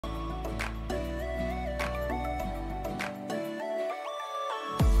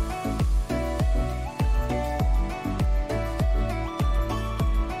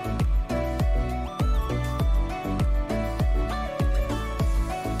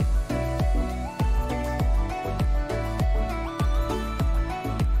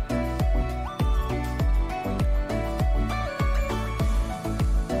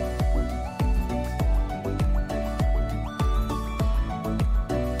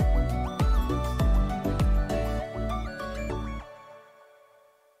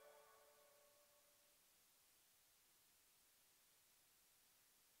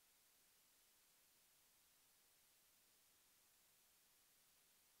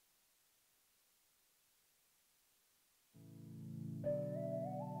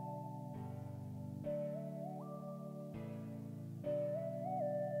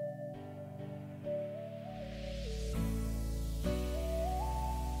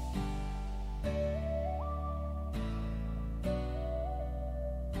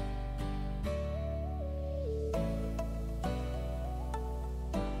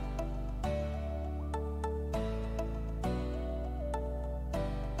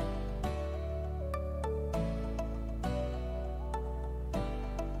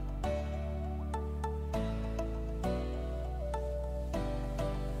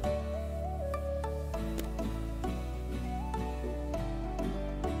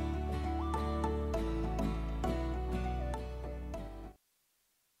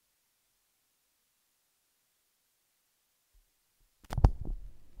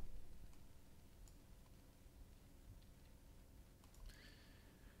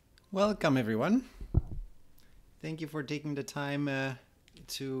Welcome everyone. Thank you for taking the time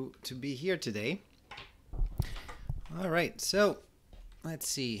to be here today. All right, so let's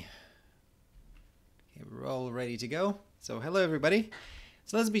see. Okay, we're all ready to go. So hello everybody.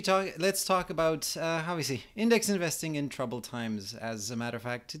 So let's talk about obviously index investing in troubled times. As a matter of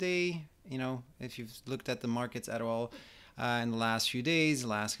fact, today, if you've looked at the markets at all in the last few days,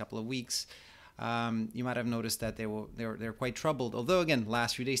 last couple of weeks, you might have noticed that they're quite troubled. Although again,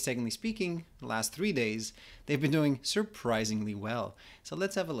 last few days, technically speaking, the last 3 days, they've been doing surprisingly well. So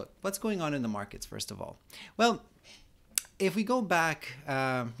let's have a look. What's going on in the markets first of all? Well, if we go back,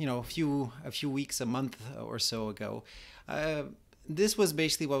 a few weeks, a month or so ago, this was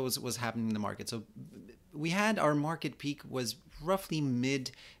basically what was happening in the market. So we had our market peak was roughly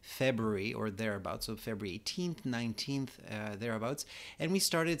mid-February or thereabouts, so February 18th, 19th, thereabouts, and we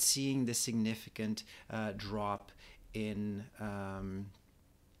started seeing this significant drop in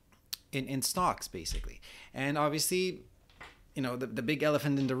stocks, basically. And obviously, the big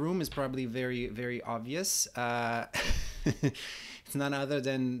elephant in the room is probably very, very obvious. It's none other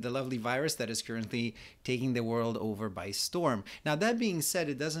than the lovely virus that is currently taking the world over by storm. Now, that being said,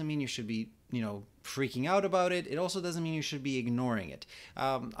 it doesn't mean you should be, freaking out about it. It also doesn't mean you should be ignoring it.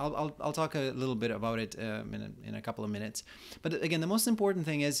 I'll talk a little bit about it in a couple of minutes. But again, the most important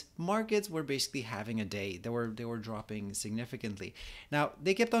thing is markets were basically having a day. They were dropping significantly. Now,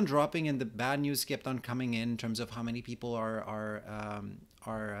 they kept on dropping, and the bad news kept on coming in terms of how many people are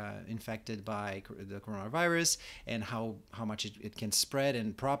infected by the coronavirus and how much it can spread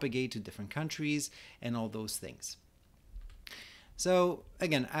and propagate to different countries and all those things. So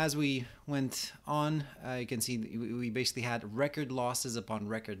again, as we went on, you can see we basically had record losses upon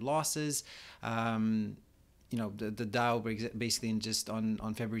record losses. The Dow basically just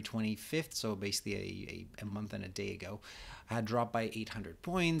on February 25th, so basically a month and a day ago, had dropped by 800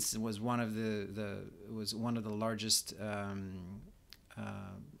 points. It was one of the largest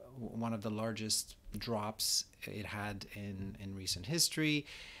drops it had in recent history.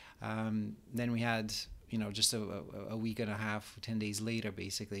 Then we had just a week and a half, 10 days later,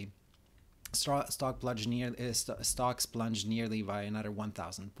 basically, stocks plunged nearly by another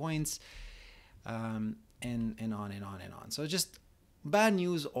 1,000 points, and on and on and on. So just bad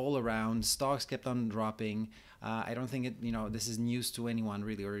news all around. Stocks kept on dropping. I don't think this is news to anyone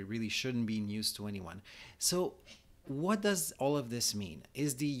really, or it really shouldn't be news to anyone. So what does all of this mean?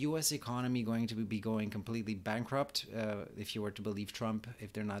 Is the U.S. economy going to be going completely bankrupt if you were to believe Trump,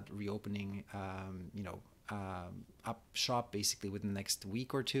 if they're not reopening, up shop basically within the next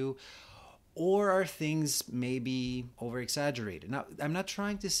week or two? Or are things maybe over-exaggerated? Now, I'm not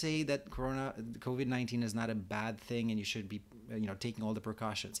trying to say that COVID-19 is not a bad thing and you should be taking all the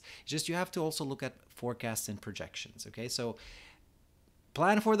precautions. It's just you have to also look at forecasts and projections, okay? So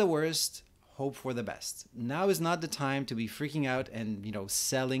plan for the worst, hope for the best. Now is not the time to be freaking out and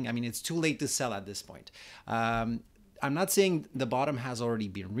selling. I mean, it's too late to sell at this point. I'm not saying the bottom has already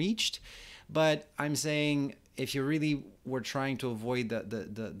been reached, but I'm saying if you really were trying to avoid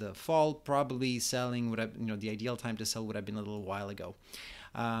the fall, probably selling would have, the ideal time to sell would have been a little while ago.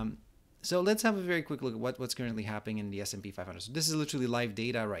 So let's have a very quick look at what's currently happening in the S&P 500. So this is literally live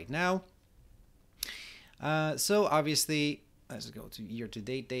data right now. So obviously, let's go to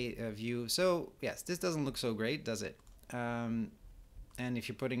year-to-date view. So yes, this doesn't look so great, does it? And if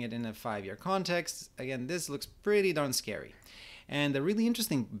you're putting it in a 5-year context, again, this looks pretty darn scary. And the really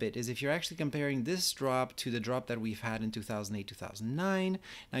interesting bit is if you're actually comparing this drop to the drop that we've had in 2008, 2009.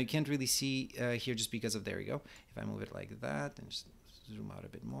 Now you can't really see here just because of, there you go. If I move it like that and just zoom out a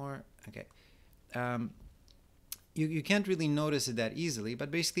bit more, okay. You can't really notice it that easily,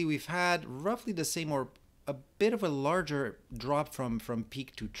 but basically we've had roughly the same or a bit of a larger drop from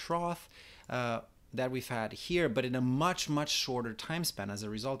peak to trough that we've had here, but in a much shorter time span. As a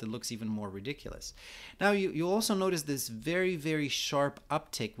result, it looks even more ridiculous. Now you also notice this very, very sharp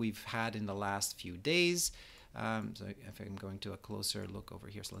uptick we've had in the last few days. So if I'm going to a closer look over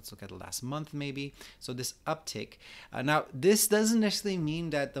here, so let's look at the last month maybe. So this uptick. Now this doesn't necessarily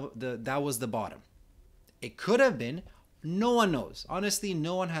mean that that was the bottom. It could have been. No one knows. Honestly,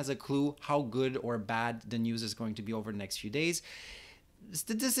 no one has a clue how good or bad the news is going to be over the next few days.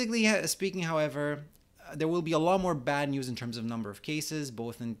 Statistically speaking, however, there will be a lot more bad news in terms of number of cases,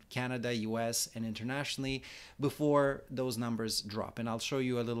 both in Canada, US, and internationally, before those numbers drop. And I'll show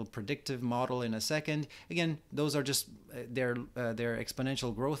you a little predictive model in a second. Again, those are just their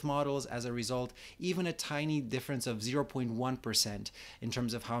exponential growth models. As a result, even a tiny difference of 0.1% in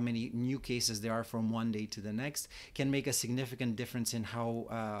terms of how many new cases there are from one day to the next can make a significant difference in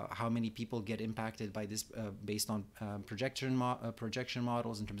how many people get impacted by this, based on projection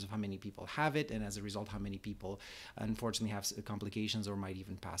models in terms of how many people have it, and as a result how many people unfortunately have complications or might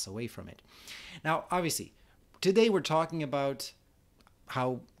even pass away from it. Now obviously today we're talking about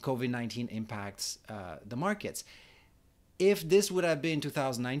how COVID-19 impacts the markets. If this would have been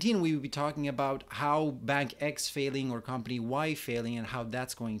 2019, we would be talking about how Bank X failing or company Y failing and how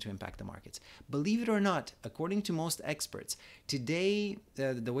that's going to impact the markets. Believe it or not, according to most experts, today,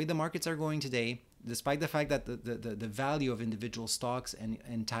 the way the markets are going today, despite the fact that the value of individual stocks and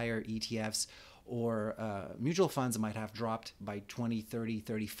entire ETFs or mutual funds might have dropped by 20, 30,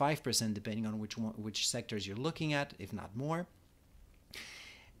 35%, depending on which sectors you're looking at, if not more.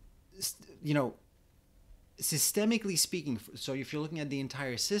 You know, systemically speaking, so if you're looking at the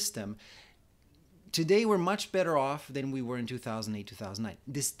entire system, today we're much better off than we were in 2008, 2009.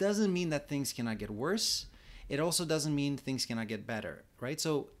 This doesn't mean that things cannot get worse. It also doesn't mean things cannot get better, right?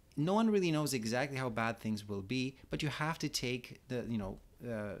 So no one really knows exactly how bad things will be, but you have to take the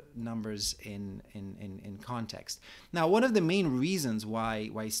numbers in context. Now, one of the main reasons why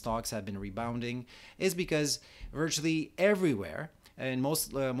stocks have been rebounding is because virtually everywhere, in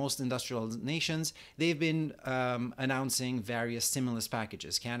most industrial nations, they've been announcing various stimulus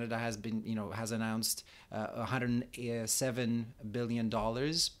packages. Canada has been, has announced $107 billion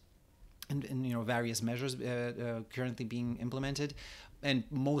in various measures currently being implemented, and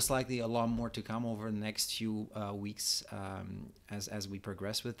most likely a lot more to come over the next few weeks as we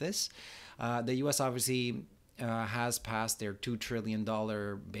progress with this. The U.S. obviously has passed their $2 trillion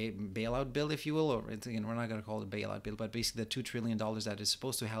bailout bill, if you will, or again, we're not going to call it a bailout bill, but basically the $2 trillion that is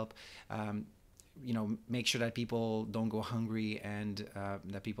supposed to help, make sure that people don't go hungry, and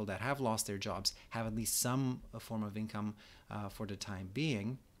that people that have lost their jobs have at least some form of income for the time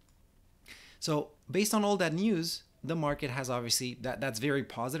being. So based on all that news, the market has obviously, that's very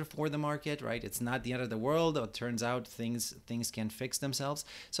positive for the market, right? It's not the end of the world. It turns out things can fix themselves.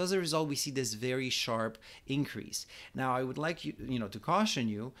 So as a result, we see this very sharp increase. Now, I would like you to caution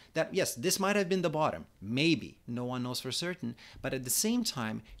you that yes, this might have been the bottom. Maybe, no one knows for certain. But at the same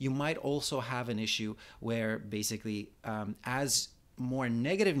time, you might also have an issue where basically as more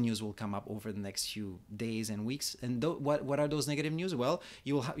negative news will come up over the next few days and weeks. And what are those negative news? Well,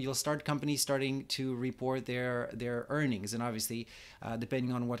 you'll start companies starting to report their earnings, and obviously,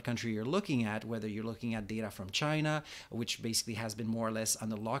 depending on what country you're looking at, whether you're looking at data from China, which basically has been more or less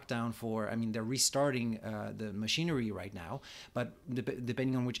under lockdown they're restarting the machinery right now, but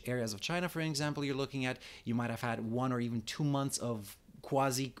depending on which areas of China, for example, you're looking at, you might have had 1 or even 2 months of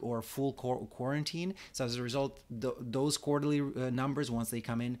quasi or full quarantine. So as a result, those quarterly numbers, once they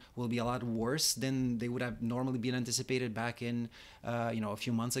come in, will be a lot worse than they would have normally been anticipated back in a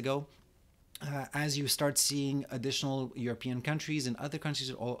few months ago. As you start seeing additional European countries and other countries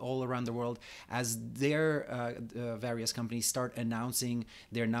all around the world, as their various companies start announcing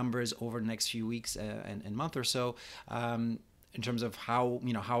their numbers over the next few weeks and month or so, in terms of how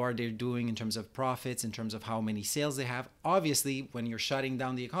are they doing in terms of profits, in terms of how many sales they have. Obviously, when you're shutting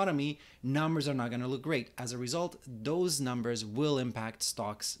down the economy, numbers are not going to look great. As a result, those numbers will impact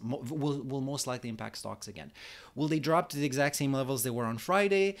stocks, will most likely impact stocks again. Will they drop to the exact same levels they were on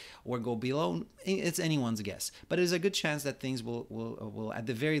Friday or go below? It's anyone's guess. But there's a good chance that things will at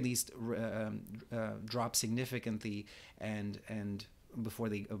the very least drop significantly and before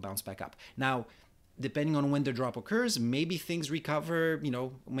they bounce back up. Now, depending on when the drop occurs, maybe things recover,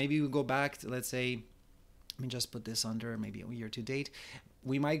 maybe we go back to, let's say, let me just put this under maybe a year to date.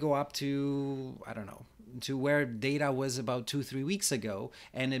 We might go up to, I don't know, to where data was about 2-3 weeks ago,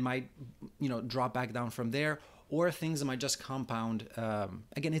 and it might, drop back down from there, or things might just compound.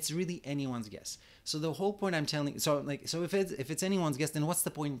 Again, it's really anyone's guess. So the whole point I'm telling, so if it's anyone's guess, then what's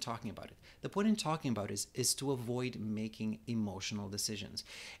the point in talking about it? The point in talking about it is to avoid making emotional decisions.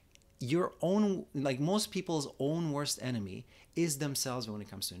 Your own, like most people's own worst enemy is themselves when it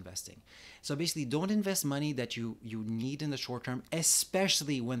comes to investing. So basically, don't invest money that you need in the short term,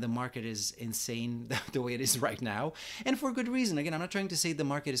 especially when the market is insane the way it is right now, and for good reason. Again, I'm not trying to say the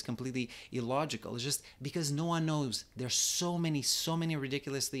market is completely illogical. It's just because no one knows. There's so many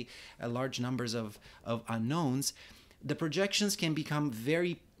ridiculously large numbers of unknowns. the projections can become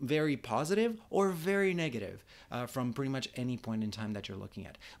very, very positive or very negative from pretty much any point in time that you're looking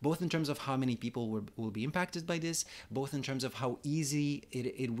at, both in terms of how many people will be impacted by this, both in terms of how easy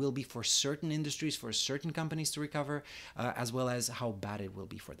it will be for certain industries, for certain companies to recover, as well as how bad it will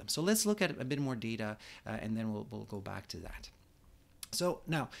be for them. So let's look at a bit more data and then we'll go back to that. So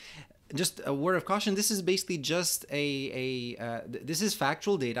now, just a word of caution, this is basically just this is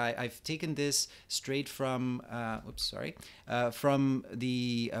factual data. I've taken this straight from, from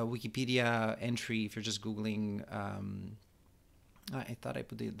the Wikipedia entry. If you're just Googling, I thought I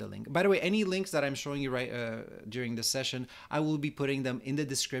put the link. By the way, any links that I'm showing you during the session, I will be putting them in the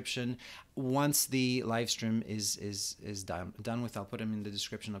description once the live stream is done with. I'll put them in the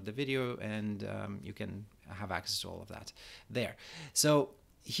description of the video, and you can have access to all of that there. So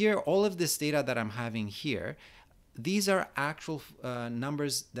here, all of this data that I'm having here, these are actual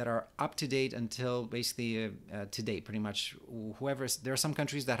numbers that are up to date until basically today, pretty much. There are some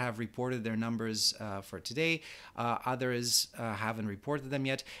countries that have reported their numbers for today, others haven't reported them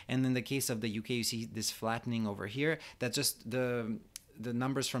yet. And in the case of the UK, you see this flattening over here. That's just the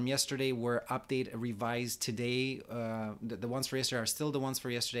numbers from yesterday were revised today. The ones for yesterday are still the ones for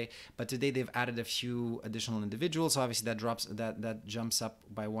yesterday, but today they've added a few additional individuals. So obviously that jumps up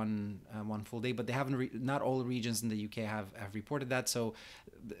by one full day, but they haven't. Not all regions in the UK have reported that. So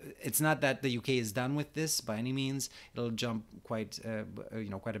it's not that the UK is done with this by any means. It'll jump quite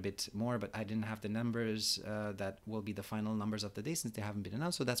a bit more, but I didn't have the numbers that will be the final numbers of the day since they haven't been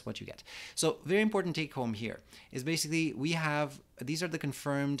announced. So that's what you get. So very important take home here is basically these are the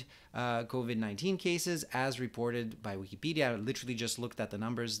confirmed COVID-19 cases as reported by Wikipedia. I literally just looked at the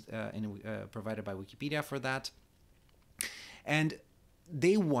numbers provided by Wikipedia for that. And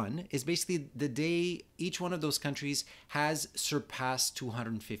day one is basically the day each one of those countries has surpassed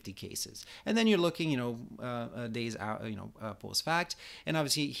 250 cases. And then you're looking, days out, post fact. And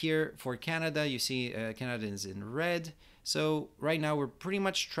obviously here for Canada, you see Canada is in red. So right now we're pretty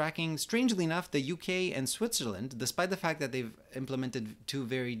much tracking, strangely enough, the UK and Switzerland, despite the fact that they've implemented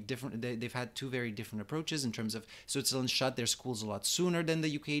they've had two very different approaches in terms of Switzerland shut their schools a lot sooner than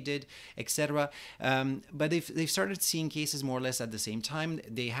the UK did, etc. But they've started seeing cases more or less at the same time.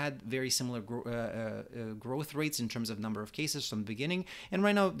 They had very similar growth rates in terms of number of cases from the beginning, and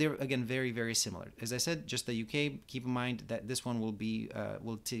right now they're again very, very similar. As I said, just the UK. Keep in mind that this one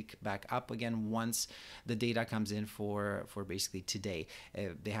will tick back up again once the data comes in for basically today.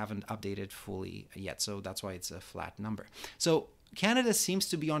 They haven't updated fully yet, so that's why it's a flat number. So Canada seems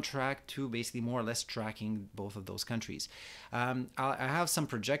to be on track to basically more or less tracking both of those countries. I have some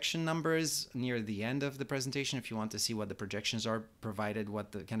projection numbers near the end of the presentation if you want to see what the projections are, provided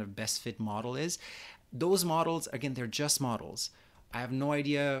what the kind of best fit model is. Those models, again, they're just models. I have no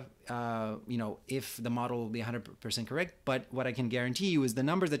idea, if the model will be 100% correct, but what I can guarantee you is the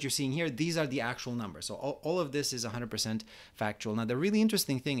numbers that you're seeing here, these are the actual numbers. So all of this is 100% factual. Now, the really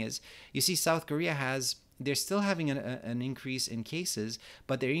interesting thing is, you see South Korea they're still having an increase in cases,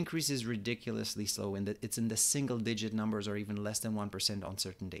 but their increase is ridiculously slow. It's in the single digit numbers or even less than 1% on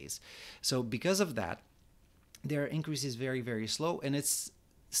certain days. So because of that, their increase is very, very slow. And it's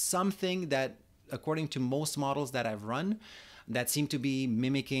something that, according to most models that I've run, that seem to be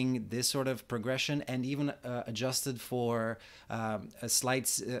mimicking this sort of progression, and even adjusted for a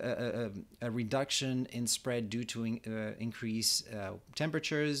slight reduction in spread due to increased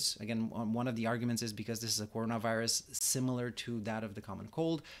temperatures. Again, one of the arguments is because this is a coronavirus similar to that of the common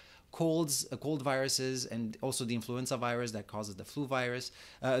cold. Cold viruses, and also the influenza virus that causes the flu virus,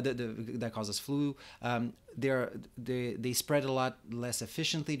 that causes flu. They spread a lot less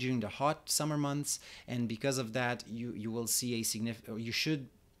efficiently during the hot summer months, and because of that, you will see a significant.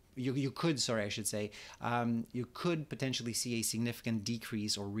 You could potentially see a significant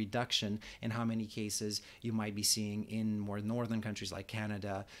decrease or reduction in how many cases you might be seeing in more northern countries like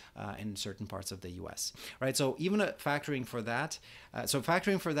Canada and certain parts of the US, right? So even factoring for that,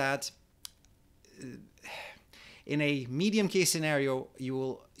 in a medium case scenario,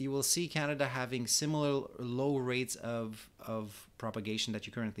 you will see Canada having similar low rates of propagation that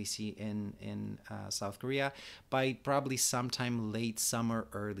you currently see in South Korea by probably sometime late summer,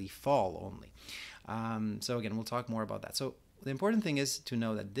 early fall only. So again, we'll talk more about that. So the important thing is to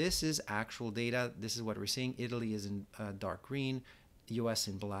know that this is actual data. This is what we're seeing. Italy is in dark green, US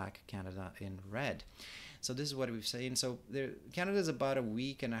in black, Canada in red. So this is what we've seen. So Canada is about a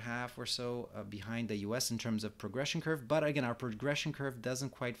week and a half or so behind the US in terms of progression curve. But again, our progression curve doesn't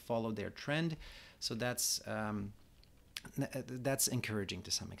quite follow their trend. So that's encouraging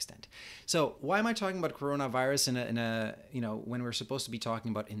to some extent. So why am I talking about coronavirus when we're supposed to be talking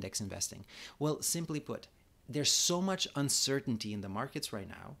about index investing? Well, simply put, there's so much uncertainty in the markets right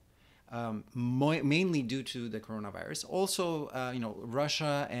now, mainly due to the coronavirus. Also,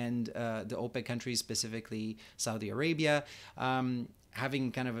 Russia and the OPEC countries, specifically Saudi Arabia,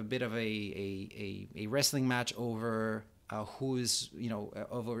 having kind of a bit of a wrestling match over who's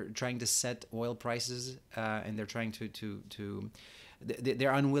over trying to set oil prices, and they're trying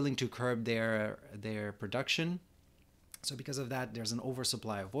they're unwilling to curb their production. So because of that, there's an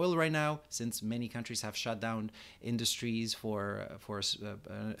oversupply of oil right now, since many countries have shut down industries for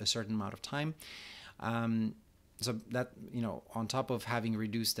a certain amount of time. So that, on top of having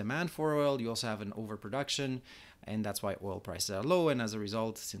reduced demand for oil, you also have an overproduction, and that's why oil prices are low. And as a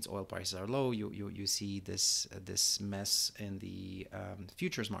result, since oil prices are low, you see this mess in the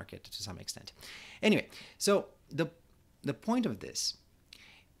futures market to some extent. Anyway, so the point of this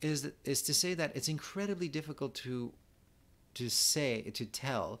is to say that it's incredibly difficult to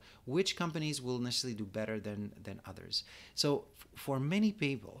tell which companies will necessarily do better than others. So for many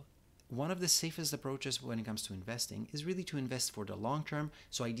people, one of the safest approaches when it comes to investing is really to invest for the long term.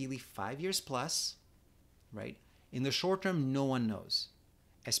 So ideally 5 years plus, right? In the short term, no one knows.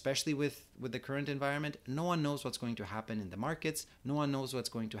 Especially with the current environment, no one knows what's going to happen in the markets. No one knows what's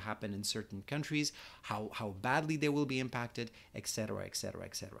going to happen in certain countries, how badly they will be impacted, etc., etc.,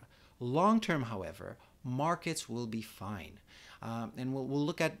 etc. Long term, however, markets will be fine, and we'll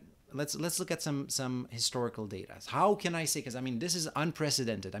look at let's look at some historical data. How can I say? Because this is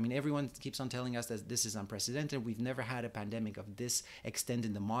unprecedented. Everyone keeps on telling us that this is unprecedented. We've never had a pandemic of this extent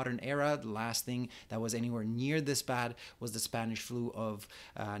in the modern era. The last thing that was anywhere near this bad was the Spanish flu of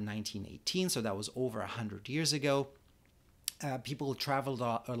 1918. So that was over 100 years ago. People traveled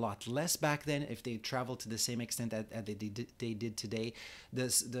a lot less back then. If they traveled to the same extent that they did today,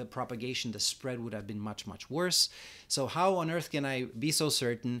 the propagation, the spread would have been much, much worse. So how on earth can I be so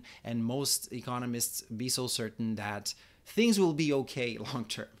certain, and most economists be so certain, that things will be okay long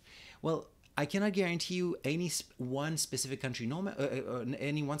term? Well, I cannot guarantee you any one specific country,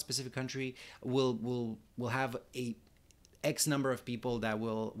 any one specific country will have a X number of people that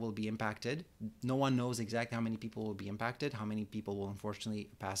will be impacted. No one knows exactly how many people will be impacted, how many people will unfortunately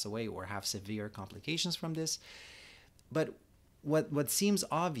pass away or have severe complications from this. But what seems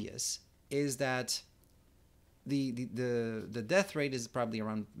obvious is that the death rate is probably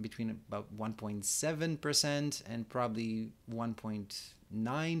around between about 1.7% and probably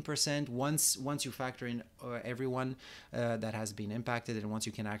 1.9% once you factor in everyone that has been impacted, and once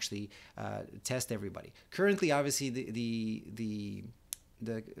you can actually test everybody. Currently, obviously, the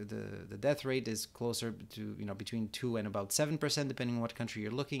death rate is closer to between 2 and about 7%, depending on what country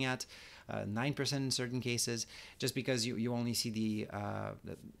you're looking at. 9% in certain cases, just because you only see the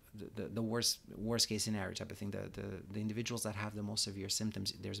worst case scenario type of thing. The individuals that have the most severe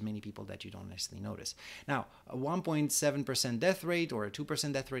symptoms, there's many people that you don't necessarily notice. Now, a 1.7% death rate or a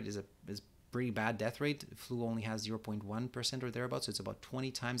 2% death rate is pretty bad death rate. Flu only has 0.1% or thereabouts, so it's about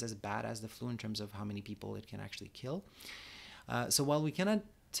 20 times as bad as the flu in terms of how many people it can actually kill. So while we cannot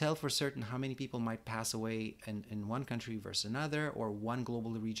tell for certain how many people might pass away in one country versus another, or one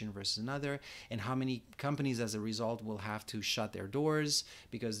global region versus another, and how many companies as a result will have to shut their doors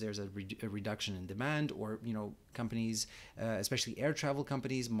because there's a reduction in demand, or companies, especially air travel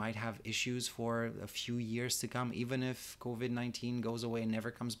companies, might have issues for a few years to come, even if COVID-19 goes away and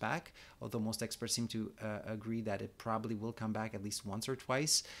never comes back, although most experts seem to agree that it probably will come back at least once or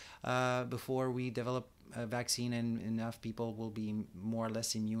twice before we develop a vaccine and enough people will be more or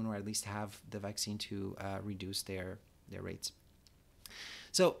less immune, or at least have the vaccine to reduce their rates.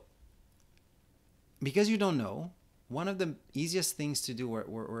 So because you don't know, one of the easiest things to do, or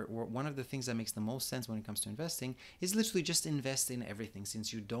one of the things that makes the most sense when it comes to investing, is literally just invest in everything,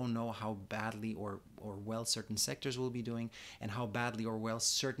 since you don't know how badly or well certain sectors will be doing, and how badly or well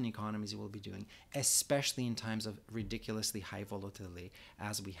certain economies will be doing, especially in times of ridiculously high volatility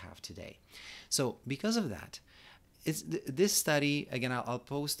as we have today. So because of that, this study, again, I'll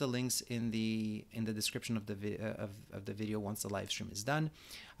post the links in the description of the video once the live stream is done.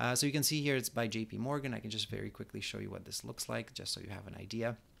 So you can see here it's by JP Morgan. I can just very quickly show you what this looks like, just so you have an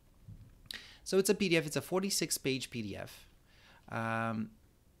idea. So it's a PDF. It's a 46-page PDF.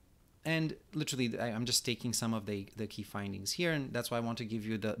 And literally, I'm just taking some of the key findings here, and that's why I want to give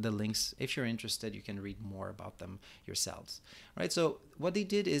you the links. If you're interested, you can read more about them yourselves. Right? So what they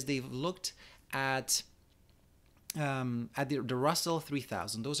did is they've looked at the Russell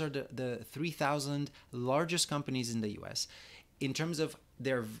 3000. Those are the 3,000 largest companies in the US in terms of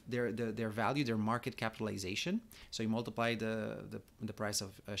their value, their market capitalization. So you multiply the price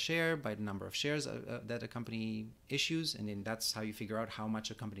of a share by the number of shares that a company issues, and then that's how you figure out how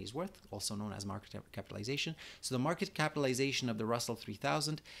much a company is worth, also known as market capitalization. So the market capitalization of the Russell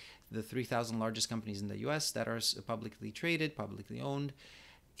 3000, the 3,000 largest companies in the US that are publicly traded, publicly owned,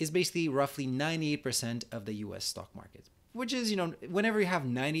 is basically roughly 98% of the US stock market. Which is, whenever you have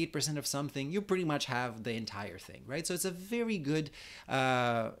 98% of something, you pretty much have the entire thing, right? So it's a very good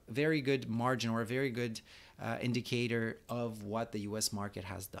margin, or a very good indicator of what the U.S. market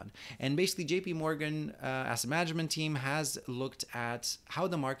has done. And basically, J.P. Morgan asset management team has looked at how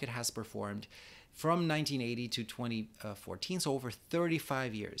the market has performed from 1980 to 2014, so over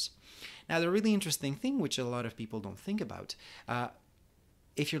 35 years. Now, the really interesting thing, which a lot of people don't think about,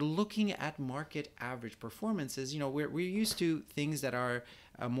 if you're looking at market average performances, we're used to things that are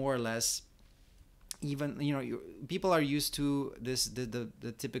more or less even. People are used to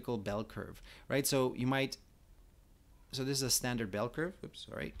the typical bell curve, right? So this is a standard bell curve. Oops,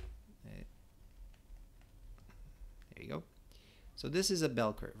 sorry. There you go. So this is a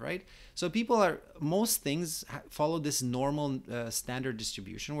bell curve, right? So most things follow this normal standard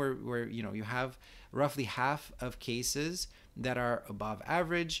distribution where you have roughly half of cases that are above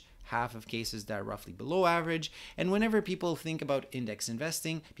average, half of cases that are roughly below average. And whenever people think about index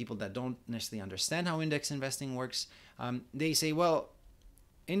investing, people that don't necessarily understand how index investing works, they say, well,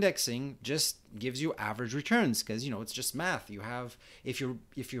 indexing just gives you average returns because it's just math. You have, if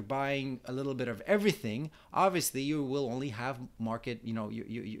you're buying a little bit of everything, obviously you will only have market,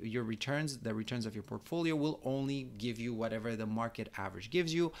 your returns, the returns of your portfolio will only give you whatever the market average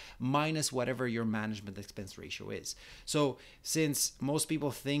gives you minus whatever your management expense ratio is. So since most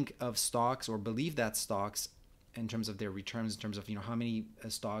people think of stocks or believe that stocks in terms of their returns, in terms of how many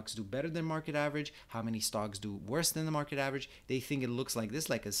stocks do better than market average, how many stocks do worse than the market average, they think it looks like this,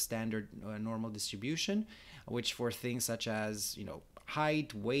 like a standard normal distribution, which for things such as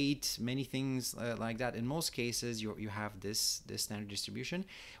height, weight, many things like that, in most cases you have this standard distribution.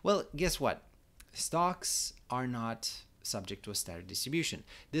 Well, guess what? Stocks are not subject to a standard distribution.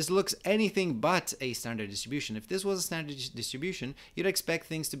 This looks anything but a standard distribution. If this was a standard distribution, you'd expect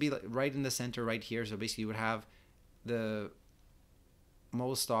things to be right in the center right here. So basically you would have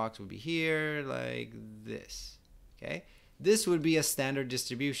most stocks would be here like this. Okay, this would be a standard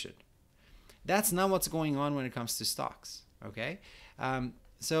distribution. That's not what's going on when it comes to stocks. Okay,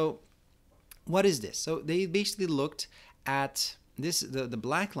 so what is this? So they basically looked at this. The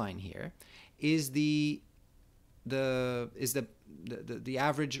black line here is the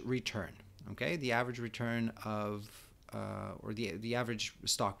average return. Okay, the average return of or the average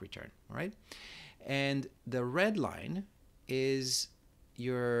stock return. All right. And the red line is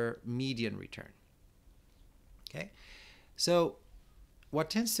your median return. Okay, so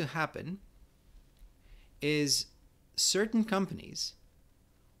what tends to happen is certain companies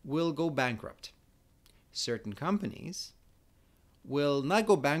will go bankrupt. Certain companies will not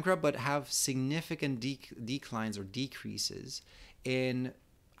go bankrupt, but have significant declines or decreases in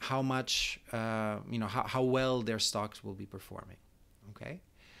how much, how well their stocks will be performing. Okay.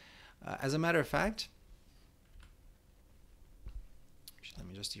 As a matter of fact, let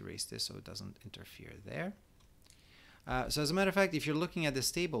me just erase this so it doesn't interfere there. So as a matter of fact, if you're looking at this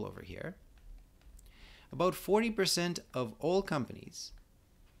table over here, about 40% of all companies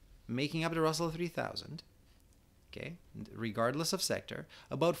making up the Russell 3000, okay, regardless of sector,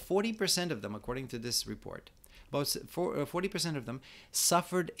 about 40% of them, according to this report, about 40% of them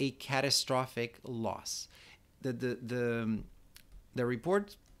suffered a catastrophic loss. The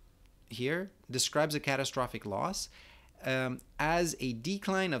report here describes a catastrophic loss as a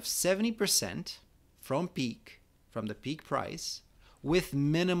decline of 70% from the peak price with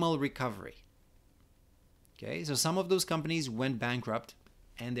minimal recovery. Okay, so some of those companies went bankrupt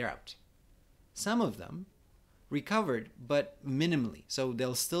and they're out. Some of them recovered, but minimally. So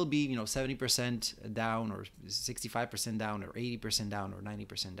they'll still be, 70% down or 65% down or 80% down or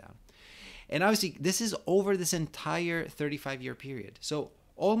 90% down. And obviously this is over this entire 35-year period. So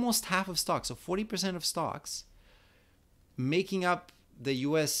almost half of stocks, so 40% of stocks making up the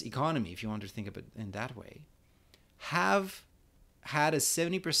US economy, if you want to think of it in that way, have had a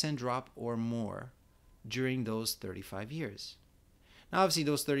 70% drop or more during those 35 years. Now, obviously,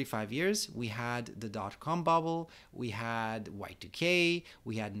 those 35 years, we had the dot-com bubble, we had Y2K,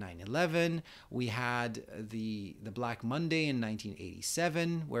 we had 9/11, we had the Black Monday in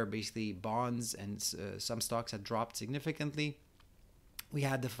 1987, where basically bonds and some stocks had dropped significantly. We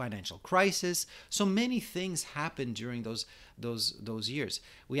had the financial crisis. So many things happened during those years.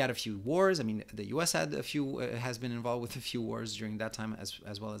 We had a few wars. I mean, the U.S. had a few has been involved with a few wars during that time,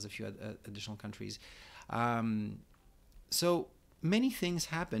 as well as a few additional countries. So many things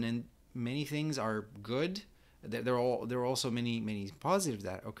happen, and many things are good. There are also many positives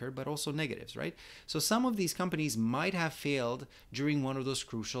that occurred, but also negatives, right? So some of these companies might have failed during one of those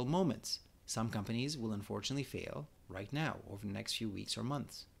crucial moments. Some companies will unfortunately fail right now over the next few weeks or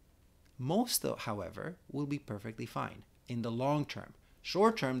months. Most, however, will be perfectly fine in the long term.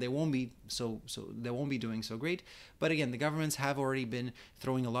 Short term, they won't be they won't be doing so great. But again, the governments have already been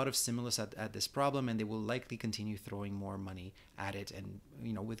throwing a lot of stimulus at this problem, and they will likely continue throwing more money at it, and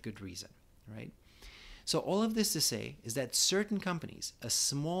with good reason, right? So all of this to say is that certain companies, a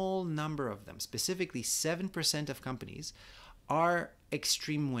small number of them, specifically 7% of companies, are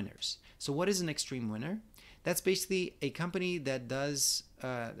extreme winners. So what is an extreme winner? That's basically a company that does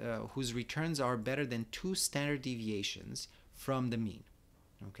whose returns are better than 2 standard deviations from the mean.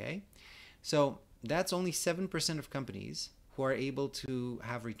 Okay, so that's only 7% of companies who are able to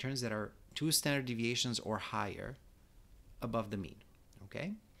have returns that are 2 standard deviations or higher above the mean.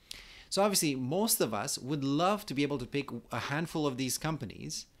 Okay, so obviously most of us would love to be able to pick a handful of these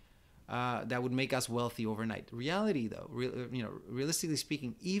companies that would make us wealthy overnight. Reality, though, realistically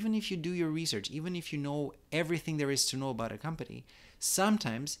speaking, even if you do your research, even if you know everything there is to know about a company,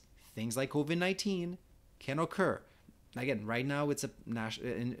 sometimes things like COVID-19 can occur. Again, right now it's an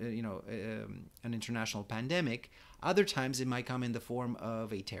international pandemic. Other times it might come in the form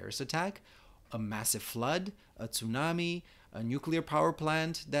of a terrorist attack, a massive flood, a tsunami, a nuclear power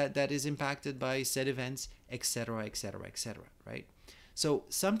plant that is impacted by said events, etc., etc., etc., right? So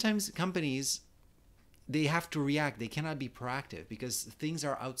sometimes companies, they have to react. They cannot be proactive because things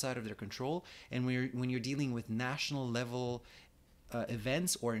are outside of their control. And when you're dealing with national level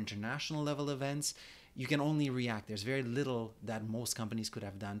events or international level events, you can only react. There's very little that most companies could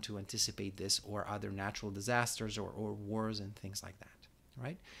have done to anticipate this, or other natural disasters or wars and things like that,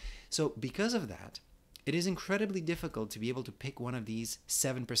 right? So because of that, it is incredibly difficult to be able to pick one of these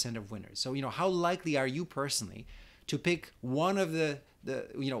 7% of winners. So, how likely are you personally to pick one of the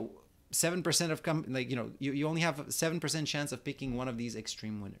 7% of you only have a 7% chance of picking one of these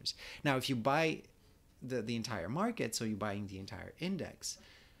extreme winners. Now, if you buy the entire market, so you're buying the entire index,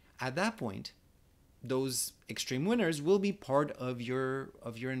 at that point, those extreme winners will be part of your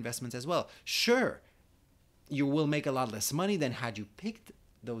investments as well. Sure, you will make a lot less money than had you picked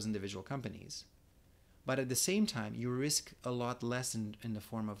those individual companies, but at the same time, you risk a lot less in the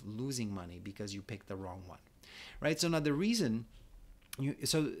form of losing money because you picked the wrong one, right? So now the reason,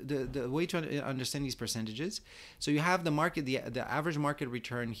 the way to understand these percentages, so you have the market, the average market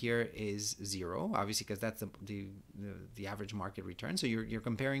return here is 0, obviously, because that's the average market return. So you're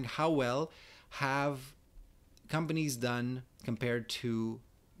comparing how well have companies done compared to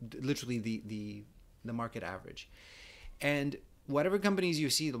literally the market average. And whatever companies you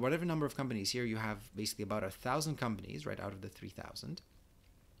see, whatever number of companies here, you have basically about 1,000 companies, right, out of the 3,000.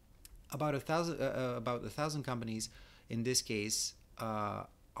 About 1,000 companies in this case are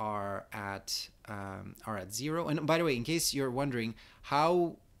at 0. And by the way, in case you're wondering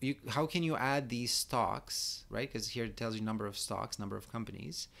how can you add these stocks, right? Because here it tells you number of stocks, number of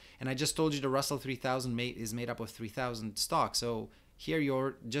companies, and I just told you the Russell 3000 is made up of 3,000 stocks. So here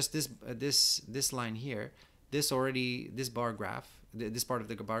you're just this line here, this bar graph, this part of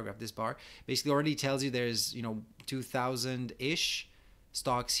the bar graph, this bar basically already tells you there's 2,000-ish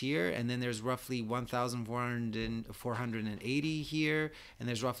stocks here, and then there's roughly 1,480 here, and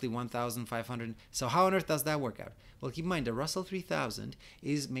there's roughly 1,500. So how on earth does that work out? Well, keep in mind the Russell 3000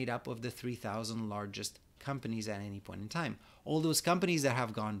 is made up of the 3,000 largest companies at any point in time. All those companies that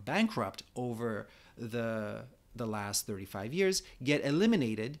have gone bankrupt over the last 35 years get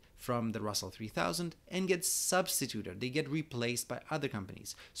eliminated from the Russell 3000 and get substituted. They get replaced by other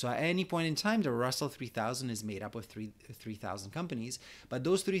companies. So at any point in time, the Russell 3000 is made up of 3,000 companies, but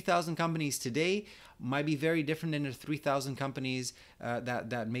those 3,000 companies today might be very different than the 3,000 companies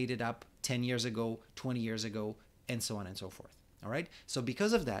that made it up 10 years ago, 20 years ago, and so on and so forth. All right. So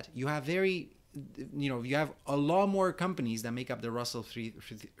because of that, you have you have a lot more companies that make up the Russell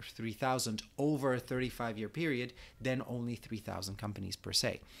 3000 over a 35-year period than only 3,000 companies per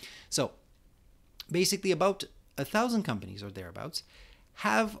se. So basically about 1,000 companies or thereabouts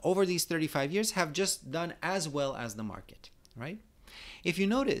have, over these 35 years, have just done as well as the market, right? If you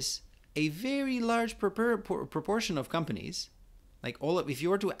notice, a very large proportion of companies, if you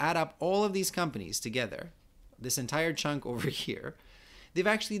were to add up all of these companies together, this entire chunk over here, they've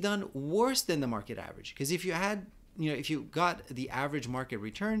actually done worse than the market average. Because if you had, if you got the average market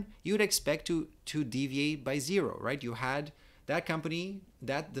return, you would expect to deviate by 0, right? You had that company,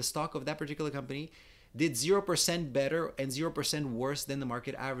 the stock of that particular company did 0% better and 0% worse than the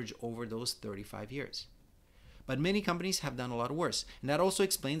market average over those 35 years. But many companies have done a lot worse. And that also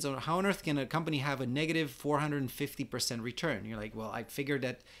explains how on earth can a company have a negative 450% return. You're like, well, I figured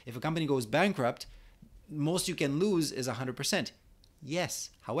that if a company goes bankrupt, most you can lose is 100%. Yes.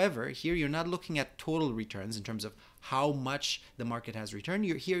 However, here you're not looking at total returns in terms of how much the market has returned.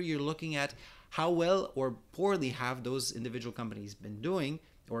 You're looking at how well or poorly have those individual companies been doing,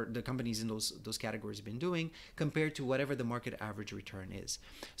 or the companies in those categories have been doing, compared to whatever the market average return is.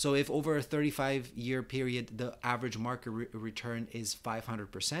 So if over a 35-year period, the average market return is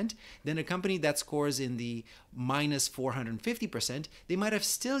 500%, then a company that scores in the minus 450%, they might have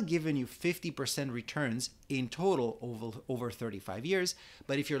still given you 50% returns in total over 35 years.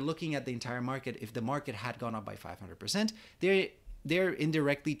 But if you're looking at the entire market, if the market had gone up by 500%, they're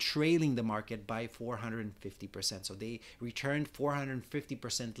indirectly trailing the market by 450%. So they returned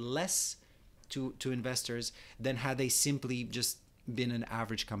 450% less to investors than had they simply just been an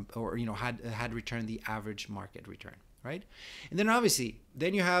average or had returned the average market return, right? And then obviously,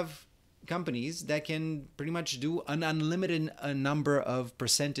 then you have companies that can pretty much do an unlimited number of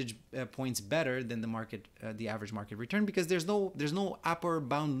percentage points better than the average market return, because there's no upper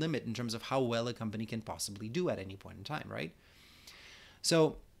bound limit in terms of how well a company can possibly do at any point in time, right?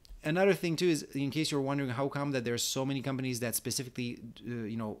 So another thing too is, in case you're wondering how come that there's so many companies that specifically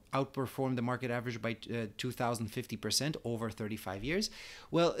outperform the market average by 2,050% over 35 years,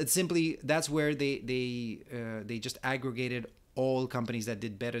 well, it's simply that's where they just aggregated all companies that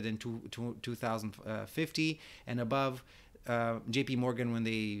did better than 2050 and above. JP Morgan, when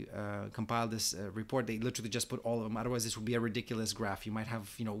they compiled this report, they literally just put all of them. Otherwise, this would be a ridiculous graph. You might have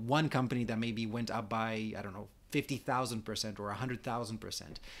one company that maybe went up by, I don't know, 50,000% or 100,000%,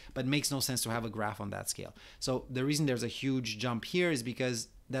 but it makes no sense to have a graph on that scale. So the reason there's a huge jump here is because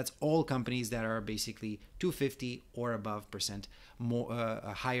that's all companies that are basically 250 or above percent more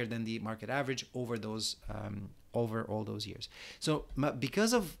higher than the market average over all those years. So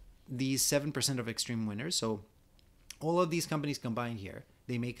because of these 7% of extreme winners, so all of these companies combined here,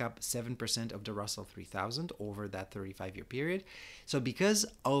 they make up 7% of the Russell 3000 over that 35-year period. So because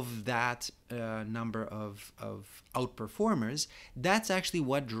of that number of outperformers, that's actually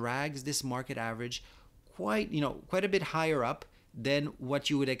what drags this market average quite a bit higher up than what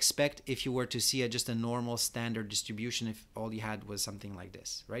you would expect if you were to see just a normal standard distribution. If all you had was something like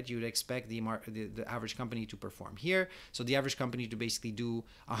this, right? You would expect the average company to perform here. So the average company to basically do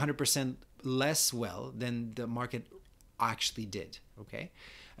 100% less well than the market actually did, okay?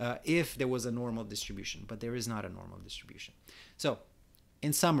 If there was a normal distribution, but there is not a normal distribution. So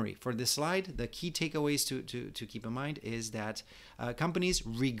in summary, for this slide, the key takeaways to keep in mind is that companies,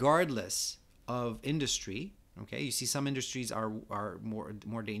 regardless of industry, okay, you see some industries are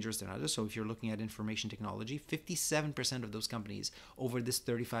more dangerous than others. So if you're looking at information technology, 57% of those companies over this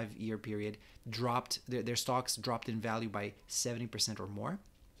 35-year period dropped, their stocks dropped in value by 70% or more.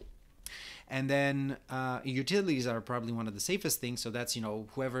 And then utilities are probably one of the safest things. So that's,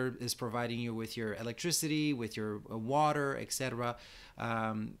 whoever is providing you with your electricity, with your water, etc.,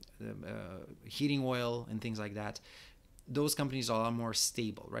 heating oil and things like that. Those companies are a lot more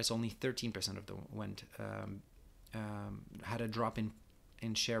stable, right? So only 13% of them had a drop in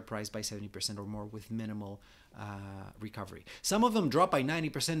share price by 70% or more with minimal recovery. Some of them dropped by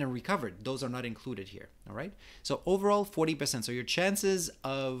 90% and recovered. Those are not included here, all right? So overall, 40%. So your chances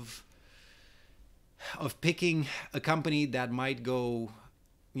of picking a company that might go,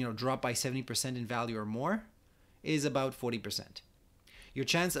 drop by 70% in value or more is about 40%. Your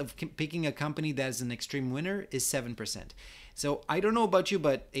chance of picking a company that is an extreme winner is 7%. So I don't know about you,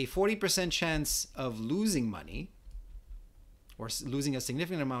 but a 40% chance of losing money or losing a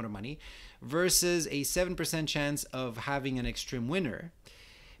significant amount of money versus a 7% chance of having an extreme winner.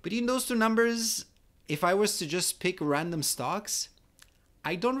 Between those two numbers, if I was to just pick random stocks,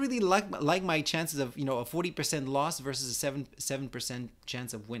 I don't really like my chances of, a 40% loss versus a 7%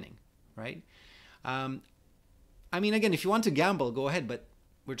 chance of winning, right? I mean, again, if you want to gamble, go ahead, but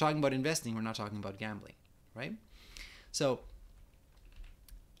we're talking about investing. We're not talking about gambling, right? So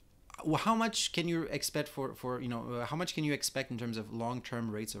how much can you expect how much can you expect in terms of long-term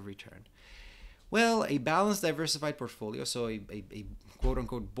rates of return? Well, a balanced, diversified portfolio, so a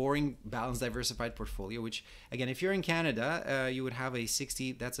quote-unquote boring, balanced, diversified portfolio, which, again, if you're in Canada, you would have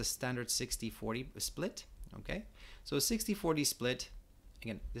that's a standard 60-40 split, okay? So a 60-40 split,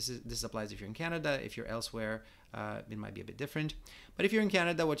 again, this applies if you're in Canada. If you're elsewhere, it might be a bit different. But if you're in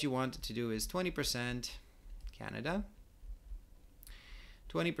Canada, what you want to do is 20% Canada.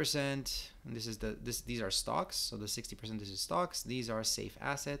 20%, and these are stocks, so the 60% this is stocks, these are safe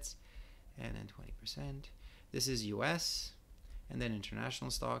assets, and then 20%. This is US, and then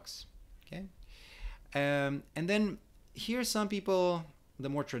international stocks, okay? And then here some people, the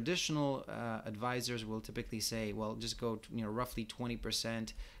more traditional advisors will typically say, well, just go to, roughly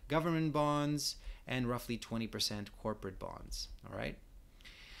 20% government bonds and roughly 20% corporate bonds, all right,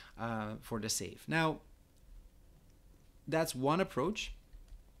 for the safe. Now, that's one approach.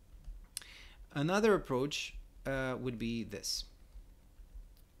 Another approach would be this.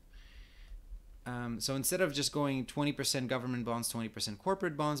 So instead of just going 20% government bonds, 20%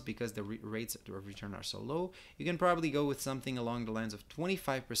 corporate bonds, because the rates of return are so low, you can probably go with something along the lines of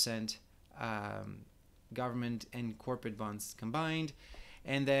 25% government and corporate bonds combined,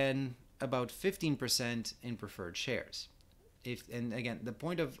 and then about 15% in preferred shares. And again, the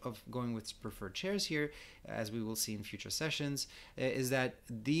point of going with preferred shares here, as we will see in future sessions, is that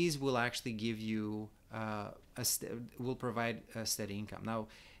these will actually give you will provide a steady income. Now,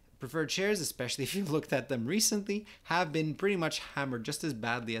 preferred shares, especially if you've looked at them recently, have been pretty much hammered just as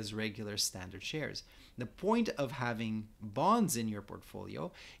badly as regular standard shares. The point of having bonds in your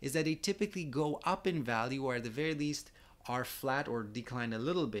portfolio is that they typically go up in value, or at the very least are flat or decline a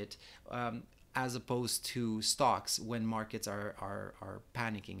little bit, as opposed to stocks when markets are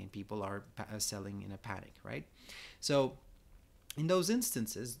panicking and people are selling in a panic, right? So in those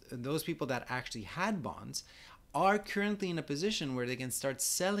instances, those people that actually had bonds are currently in a position where they can start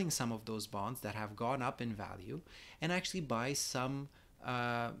selling some of those bonds that have gone up in value and actually buy some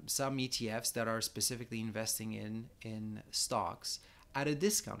ETFs that are specifically investing in stocks at a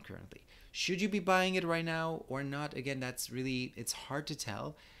discount currently. Should you be buying it right now or not? Again, it's hard to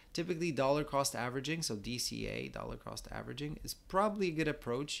tell. Typically, dollar cost averaging, so DCA, dollar cost averaging, is probably a good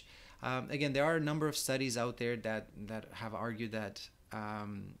approach. Again, there are a number of studies out there that have argued that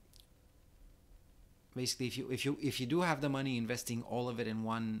basically, if you do have the money, investing all of it in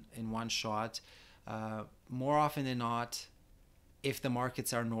one shot, more often than not, if the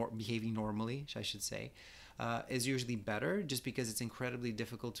markets are behaving normally, I should say, is usually better, just because it's incredibly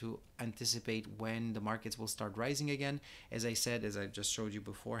difficult to anticipate when the markets will start rising again. As I said, as I just showed you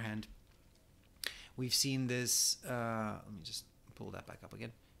beforehand, we've seen this. Let me just pull that back up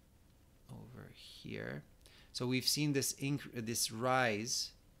again over here. So we've seen this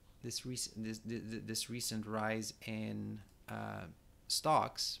recent rise in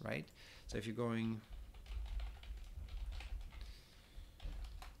stocks, right? So if you're going,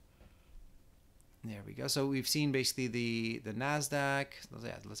 there we go. So we've seen basically the NASDAQ.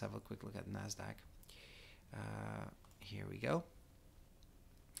 Let's have a quick look at NASDAQ. Here we go.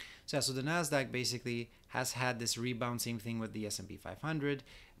 So the NASDAQ basically has had this rebound, same thing with the S&P 500,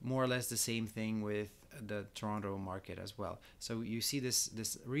 more or less the same thing with the Toronto market as well. So you see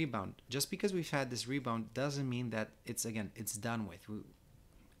this rebound. Just because we've had this rebound doesn't mean that it's done with.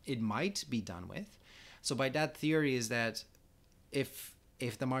 It might be done with. So by that theory is that if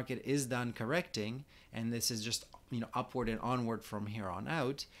the market is done correcting, and this is just upward and onward from here on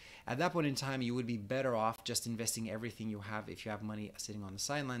out, at that point in time you would be better off just investing everything you have, if you have money sitting on the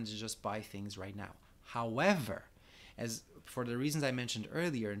sidelines, to just buy things right now. However, as for the reasons I mentioned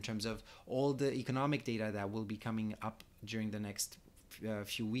earlier, in terms of all the economic data that will be coming up during the next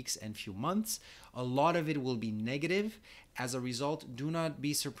few weeks and few months, a lot of it will be negative. As a result, do not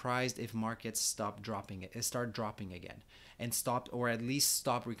be surprised if markets start dropping again, and or at least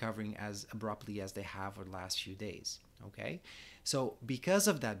stop recovering as abruptly as they have over the last few days. Okay, so because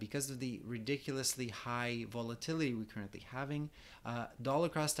of that, because of the ridiculously high volatility we're currently having, dollar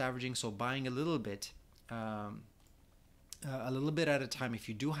cost averaging, so buying a little bit at a time, if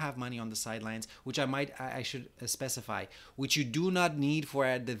you do have money on the sidelines, which I should specify, which you do not need for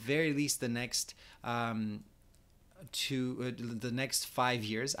at the very least the next the next 5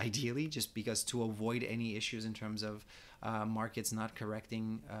 years, ideally, just because to avoid any issues in terms of markets not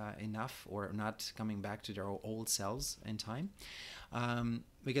correcting enough or not coming back to their old selves in time.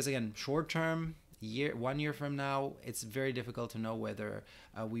 Because again, short term, 1 year from now, it's very difficult to know whether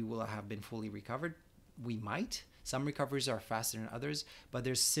we will have been fully recovered. We might. Some recoveries are faster than others, but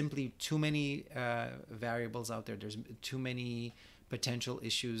there's simply too many variables out there. There's too many potential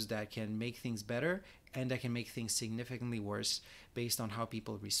issues that can make things better and that can make things significantly worse, based on how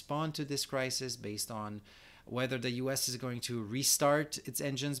people respond to this crisis, based on whether the U.S. is going to restart its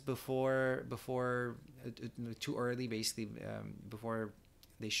engines before too early, basically before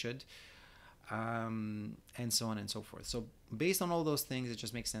they should, and so on and so forth. So based on all those things, it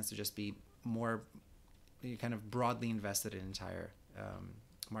just makes sense to just be more kind of broadly invested in entire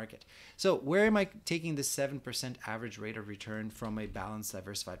risk market. So where am I taking this 7% average rate of return from a balanced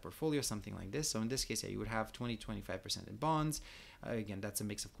diversified portfolio, something like this? So in this case, yeah, you would have 25% in bonds. Again, that's a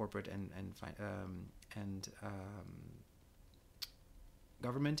mix of corporate and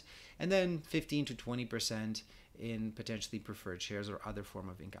government, and then 15 to 20% in potentially preferred shares or other form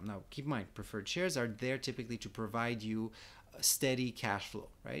of income. Now, keep in mind, preferred shares are there typically to provide you a steady cash flow,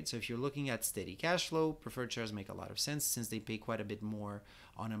 right? So if you're looking at steady cash flow, preferred shares make a lot of sense since they pay quite a bit more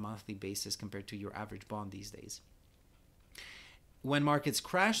on a monthly basis compared to your average bond these days. When markets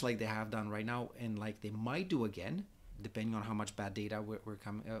crash like they have done right now, and like they might do again, depending on how much bad data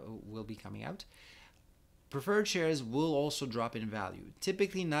will be coming out, preferred shares will also drop in value.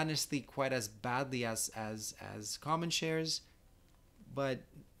 Typically not necessarily quite as badly as common shares, but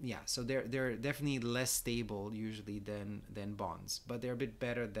yeah, so they're definitely less stable usually than bonds, but they're a bit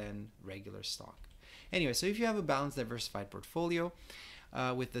better than regular stock. Anyway, so if you have a balanced diversified portfolio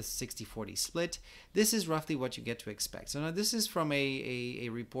with the 60-40 split, this is roughly what you get to expect. So now this is from a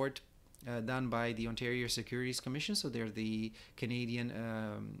report done by the Ontario Securities Commission. So they're the Canadian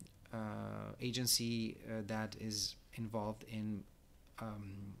agency that is involved in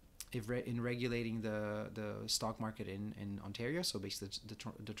regulating the stock market in Ontario. So basically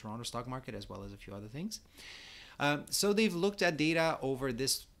the Toronto stock market, as well as a few other things. So they've looked at data over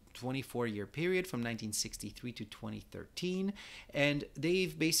this 24-year period from 1963 to 2013, and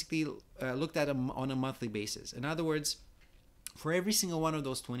they've basically looked at them on a monthly basis. In other words, for every single one of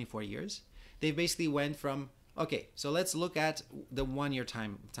those 24 years, they basically went from, okay, so let's look at the 1 year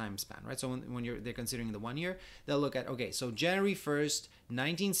time span, right? So when they're considering the 1 year, they'll look at, okay, so January 1st,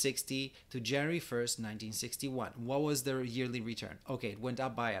 1960 to January 1st, 1961. What was the yearly return? Okay, it went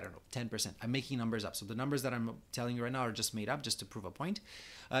up by, I don't know, 10%. I'm making numbers up. So the numbers that I'm telling you right now are just made up just to prove a point.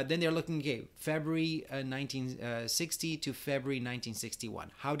 Then they're looking, okay, February 1960 to February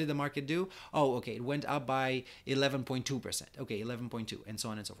 1961. How did the market do? Oh, okay, it went up by 11.2%. Okay, 11.2, and so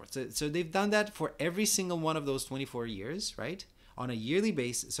on and so forth. So they've done that for every single one of those 24 years, right? On a yearly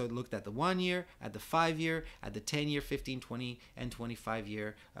basis. So it looked at the 1 year, at the 5 year, at the 10 year, 15, 20, and 25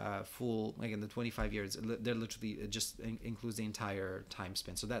 year full. Again, the 25 years, they're literally just includes the entire time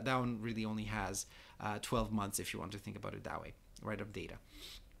span. So that one really only has 12 months, if you want to think about it that way, right, of data.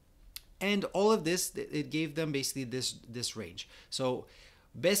 And all of this, it gave them basically this range. So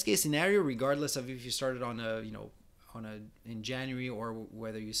best case scenario, regardless of if you started on a, in January or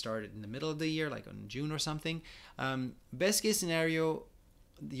whether you started in the middle of the year, like on June or something, best case scenario,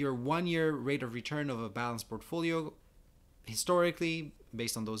 your 1 year rate of return of a balanced portfolio, historically,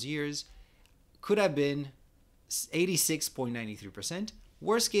 based on those years, could have been 86.93%.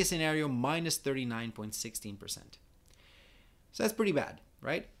 Worst case scenario, minus 39.16%. So that's pretty bad,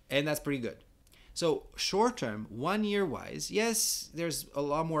 right? And that's pretty good. So short term, 1 year wise, yes, there's a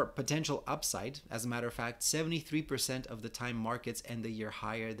lot more potential upside. As a matter of fact, 73% of the time markets end the year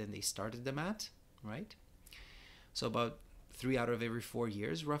higher than they started them at, right? So about 3 out of every 4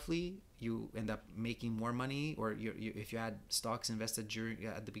 years, roughly, you end up making more money, or if you had stocks invested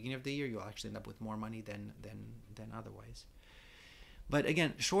at the beginning of the year, you'll actually end up with more money than otherwise. But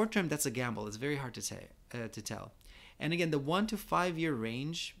again, short term, that's a gamble. It's very hard to tell. And again, the 1 to 5 year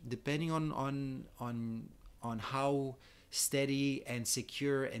range, depending on how steady and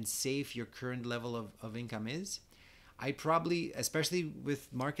secure and safe your current level of income is, I probably, especially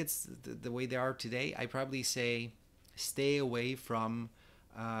with markets the way they are today, I probably say stay away from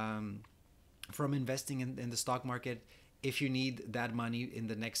investing in the stock market if you need that money in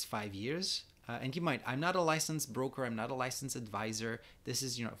the next 5 years. And keep in mind, I'm not a licensed broker. I'm not a licensed advisor. This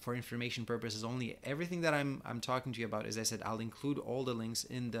is, for information purposes only. Everything that I'm talking to you about, as I said, I'll include all the links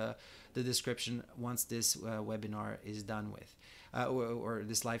in the description once this webinar is done with, or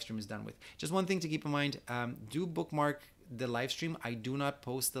this live stream is done with. Just one thing to keep in mind, do bookmark the live stream. I do not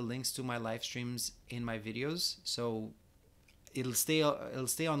post the links to my live streams in my videos. So it'll stay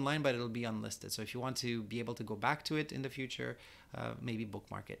online, but it'll be unlisted. So if you want to be able to go back to it in the future, maybe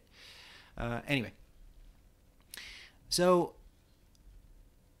bookmark it. Anyway, so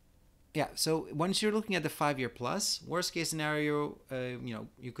yeah, so once you're looking at the 5 year plus, worst case scenario,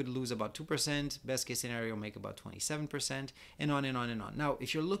 you could lose about 2%, best case scenario, make about 27%, and on and on and on. Now,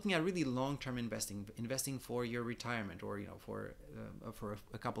 if you're looking at really long-term investing for your retirement, or for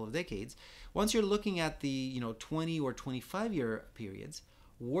a couple of decades, once you're looking at the 20 or 25 year periods,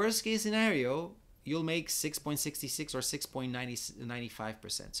 worst case scenario, you'll make 6.66 or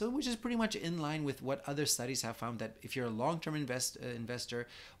 6.95%. So which is pretty much in line with what other studies have found, that if you're a long-term investor,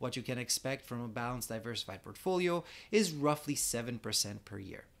 what you can expect from a balanced, diversified portfolio is roughly 7% per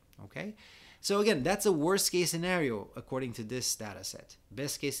year. Okay. So again, that's a worst case scenario according to this data set.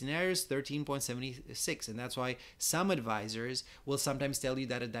 Best case scenario is 13.76, and that's why some advisors will sometimes tell you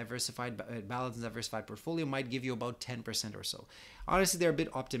that a balanced diversified portfolio might give you about 10% or so. Honestly, they're a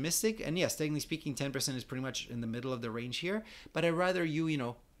bit optimistic, and yes, technically speaking, 10% is pretty much in the middle of the range here, but I'd rather you,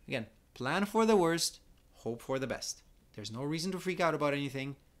 again, plan for the worst, hope for the best. There's no reason to freak out about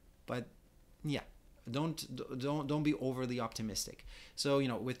anything, but yeah, don't be overly optimistic. So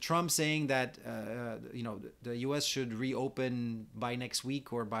with Trump saying that the U.S. should reopen by next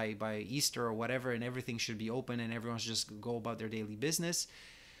week or by Easter or whatever, and everything should be open and everyone should just go about their daily business,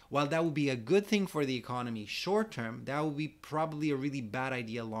 while that would be a good thing for the economy short term, that would be probably a really bad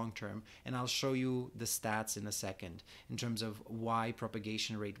idea long term. And I'll show you the stats in a second in terms of why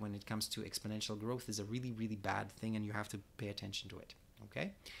propagation rate when it comes to exponential growth is a really, really bad thing, and you have to pay attention to it.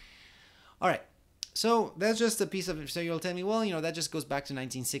 Okay. All right. So that's just a piece of, so you'll tell me, well, that just goes back to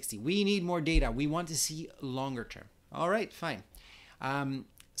 1960. We need more data. We want to see longer term. All right, fine.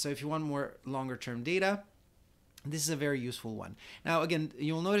 So if you want more longer term data, this is a very useful one. Now, again,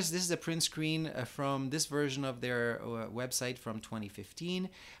 you'll notice this is a print screen from this version of their website from 2015.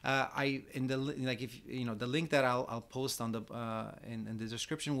 The link that I'll post on the in the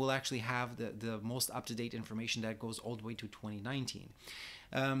description will actually have the most up-to-date information that goes all the way to 2019.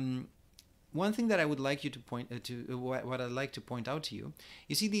 One thing that I would like you to what I'd like to point out to you,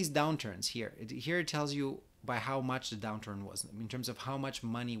 you see these downturns here. Here it tells you by how much the downturn was, in terms of how much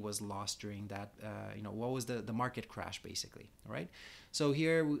money was lost during that, what was the market crash, basically, all right? So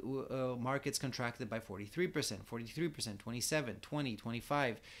here, markets contracted by 43%, 27, 20,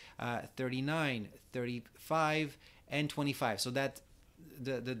 25, 39, 35, and 25. So that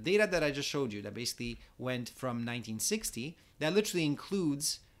the data that I just showed you that basically went from 1960, that literally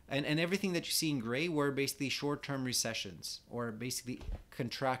includes, and everything that you see in gray were basically short-term recessions or basically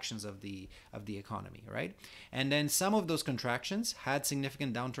contractions of the economy, right? And then some of those contractions had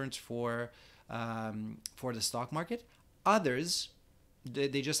significant downturns for the stock market. Others,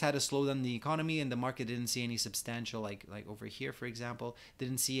 they just had a slowdown in the economy, and the market didn't see any substantial, like over here, for example,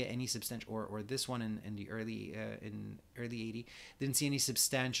 didn't see any substantial, or this one in the early 80, didn't see any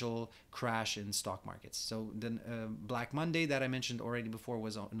substantial crash in stock markets. So the Black Monday that I mentioned already before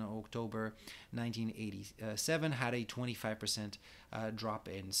was in October 1987, had a 25% drop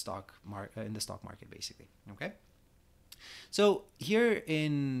in the stock market, basically. Okay. So here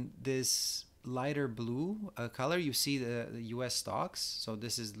in this lighter blue color, you see the U.S. stocks. So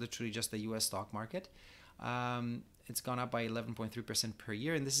this is literally just the U.S. stock market. It's gone up by 11.3% per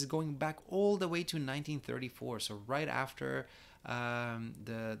year, and this is going back all the way to 1934. So right after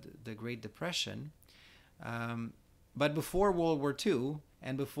the Great Depression, but before World War II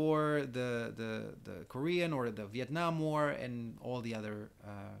and before the Korean or the Vietnam War and all the other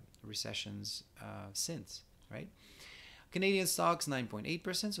recessions since, right? Canadian stocks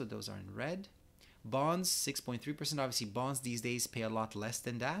 9.8%, so those are in red. Bonds 6.3%. Obviously, bonds these days pay a lot less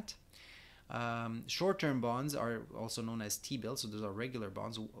than that. Short-term bonds are also known as T-bills, so those are regular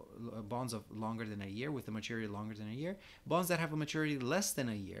bonds, bonds of longer than a year with a maturity longer than a year. Bonds that have a maturity less than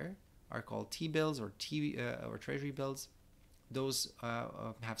a year are called T-bills or Treasury bills. Those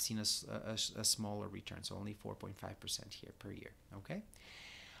have seen a smaller return, so only 4.5% here per year. Okay,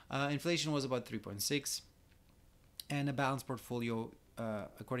 inflation was about 3.6%. And a balanced portfolio,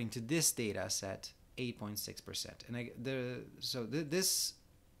 according to this data set, 8.6%. And this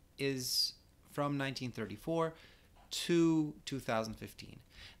is from 1934 to 2015.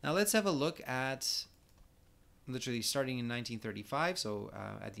 Now let's have a look at literally starting in 1935, so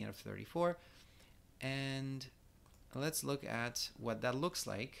at the end of 34, and let's look at what that looks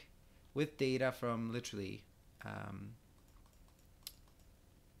like with data from literally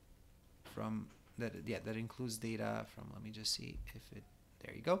that includes data from, let me just see if it,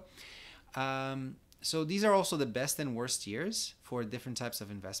 there you go. So these are also the best and worst years for different types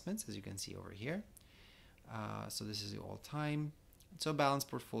of investments, as you can see over here. So this is the all time. So balanced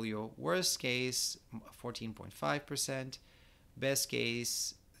portfolio, worst case 14.5%, best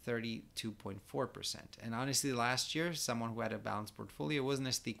case 32.4%. And honestly, last year, someone who had a balanced portfolio wasn't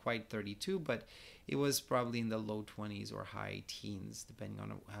necessarily quite 32, but it was probably in the low 20s or high teens, depending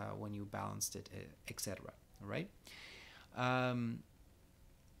on when you balanced it, etc. All right.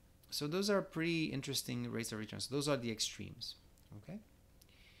 So those are pretty interesting rates of return. So those are the extremes. Okay.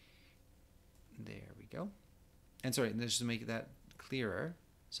 There we go. And sorry, just to make that clearer.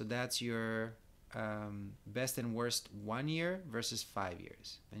 So that's your best and worst 1 year versus 5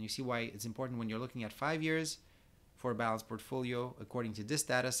 years. And you see why it's important when you're looking at 5 years for a balanced portfolio, according to this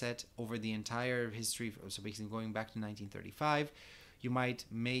data set, over the entire history, so basically going back to 1935, you might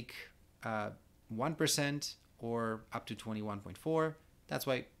make 1% or up to 21.4. That's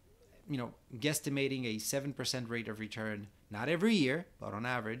why, guesstimating a 7% rate of return, not every year, but on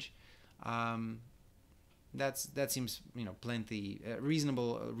average, that seems plenty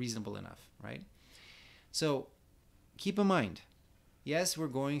reasonable enough, right? So keep in mind, yes, we're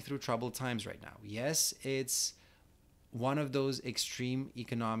going through troubled times right now. Yes, it's one of those extreme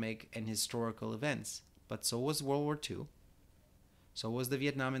economic and historical events, but so was World War II. So was the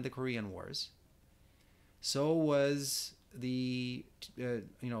Vietnam and the Korean Wars. So was the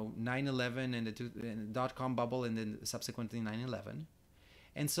 9/11 and the dot-com bubble, and then subsequently 9/11.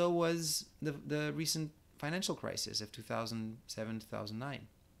 And so was the recent financial crisis of 2007, 2009.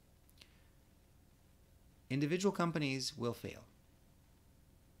 Individual companies will fail.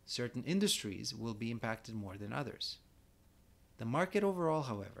 Certain industries will be impacted more than others. The market overall,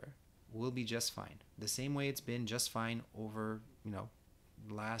 however, will be just fine. The same way it's been just fine over, the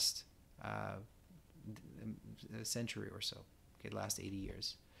last century or so, the last 80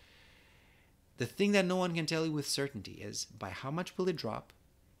 years. The thing that no one can tell you with certainty is by how much will it drop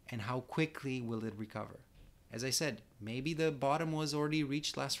and how quickly will it recover. As I said, maybe the bottom was already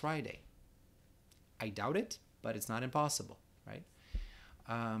reached last Friday. I doubt it, but it's not impossible, right?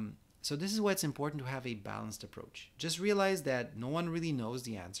 So this is why it's important to have a balanced approach. Just realize that no one really knows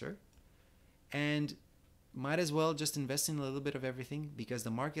the answer, and might as well just invest in a little bit of everything, because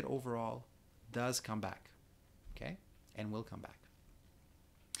the market overall does come back, okay? And will come back.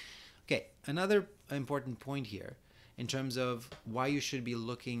 Okay, another important point here in terms of why you should be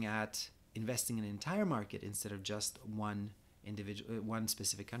looking at investing in an entire market instead of just one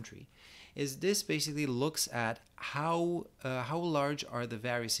specific country, is this basically looks at how large are the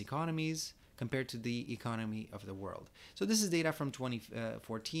various economies compared to the economy of the world. So this is data from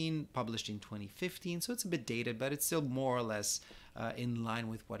 2014, published in 2015, so it's a bit dated, but it's still more or less in line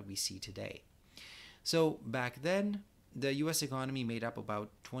with what we see today. So back then, the US economy made up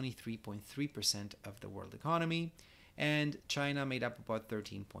about 23.3% of the world economy, and China made up about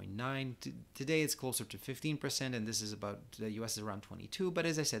 13.9%. Today it's closer to 15%, and this is about, the US is around 22%, but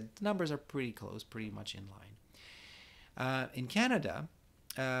as I said, the numbers are pretty close, pretty much in line. In Canada,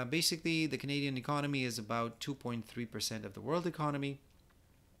 basically the Canadian economy is about 2.3% of the world economy,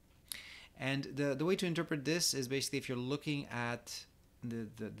 and the way to interpret this is basically if you're looking at the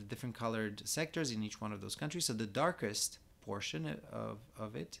different colored sectors in each one of those countries. So the darkest portion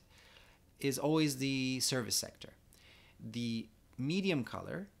of it is always the service sector. The medium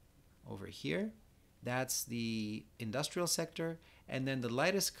color over here, that's the industrial sector, and then the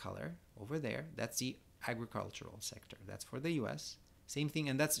lightest color over there, that's the agricultural sector. That's for the US. Same thing,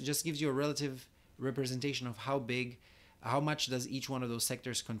 and that just gives you a relative representation of how much does each one of those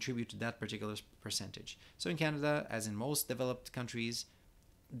sectors contribute to that particular percentage. So in Canada, as in most developed countries,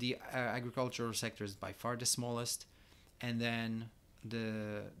 the agricultural sector is by far the smallest, and then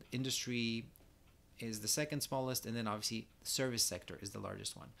the industry is the second smallest, and then obviously the service sector is the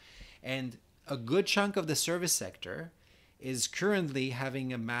largest one. And a good chunk of the service sector is currently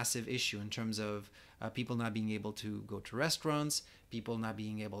having a massive issue in terms of people not being able to go to restaurants, people not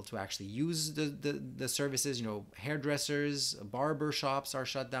being able to actually use the services. Hairdressers, barber shops are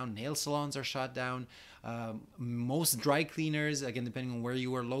shut down, nail salons are shut down. Most dry cleaners, again, depending on where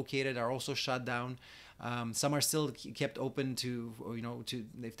you are located, are also shut down. Some are still kept open to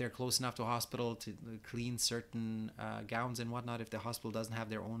if they're close enough to a hospital to clean certain gowns and whatnot, if the hospital doesn't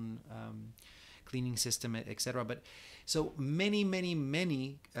have their own cleaning system, etc. But so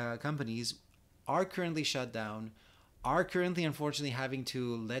many companies are currently shut down, are currently unfortunately having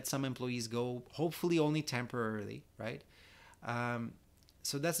to let some employees go, hopefully only temporarily, right?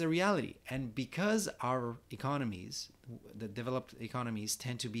 So that's the reality. And because our economies, the developed economies,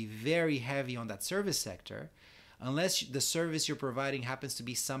 tend to be very heavy on that service sector, unless the service you're providing happens to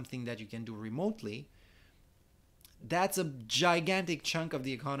be something that you can do remotely, that's a gigantic chunk of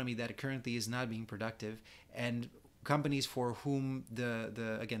the economy that currently is not being productive. And companies for whom the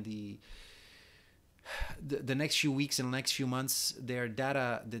next few weeks and the next few months, their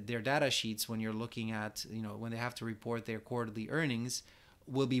data sheets, when you're looking at, when they have to report their quarterly earnings,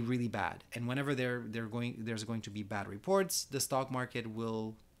 will be really bad. And whenever there's going to be bad reports, the stock market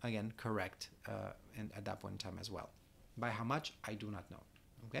will again correct and at that point in time as well. By how much, I do not know.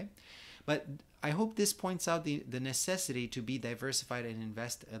 Okay, but I hope this points out the necessity to be diversified and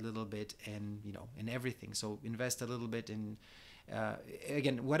invest a little bit in everything. So invest a little bit in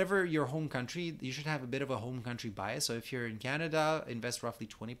again, whatever your home country, you should have a bit of a home country bias. So if you're in Canada, invest roughly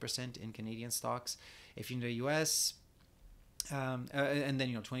 20% in Canadian stocks. If you're in the US, and then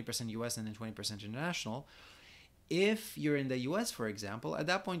 20% US and then 20% international. If you're in the US, for example, at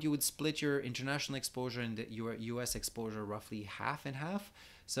that point you would split your international exposure and your US exposure roughly half and half.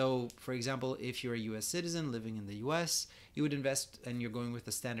 So, for example, if you're a US citizen living in the US, you would invest, and you're going with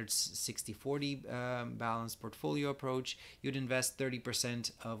the standard 60-40 balanced portfolio approach, you'd invest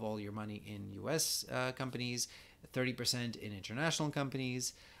 30% of all your money in US companies, 30% in international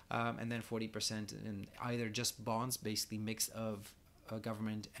companies, and then 40% in either just bonds, basically mix of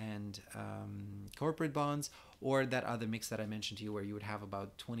government and corporate bonds, or that other mix that I mentioned to you, where you would have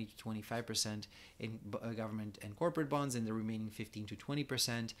about 20 to 25% in government and corporate bonds, and the remaining 15 to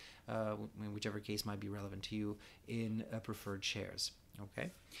 20%, in whichever case might be relevant to you, in preferred shares.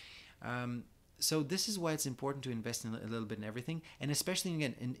 Okay. So this is why it's important to invest in a little bit in everything, and especially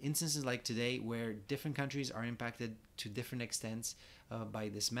again in instances like today where different countries are impacted to different extents by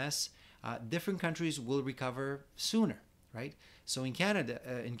this mess. Different countries will recover sooner, right? So in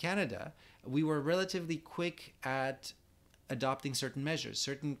Canada, we were relatively quick at adopting certain measures.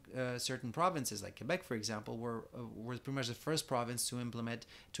 Certain provinces, like Quebec, for example, were pretty much the first province to implement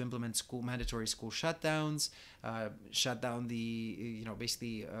mandatory school shutdowns, shut down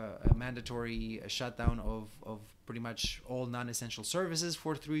basically a mandatory shutdown of pretty much all non-essential services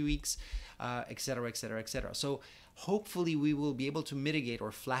for 3 weeks, etc., etc., etc. So hopefully we will be able to mitigate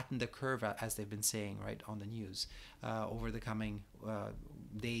or flatten the curve, as they've been saying, right, on the news, over the coming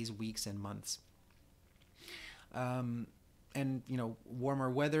days, weeks, and months. And warmer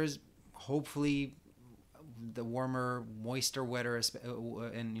weathers, hopefully the warmer, moister weather,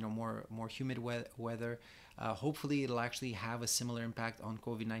 and more humid weather, hopefully it'll actually have a similar impact on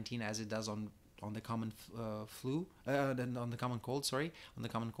COVID-19 as it does on the common on the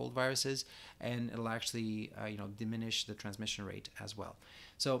common cold viruses, and it'll actually diminish the transmission rate as well.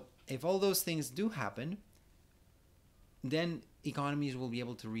 So if all those things do happen, then economies will be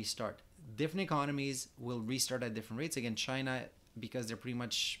able to restart. Different economies will restart at different rates. Again, China, because they're pretty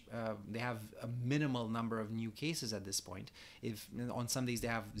much they have a minimal number of new cases at this point. If on some days they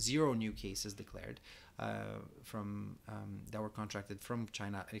have 0 new cases declared from that were contracted from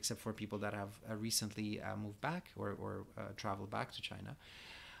China, except for people that have recently moved back or traveled back to China.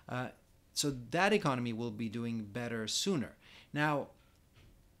 So that economy will be doing better sooner. Now,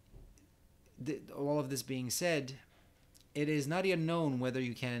 all of this being said, it is not yet known whether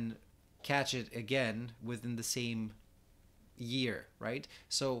you can catch it again within the same year, right?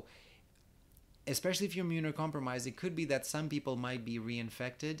 So especially if you're immunocompromised, it could be that some people might be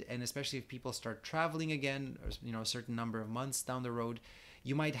reinfected, and especially if people start traveling again, or a certain number of months down the road,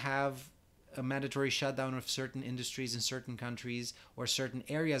 you might have a mandatory shutdown of certain industries in certain countries or certain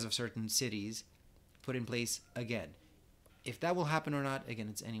areas of certain cities put in place again. If that will happen or not, again,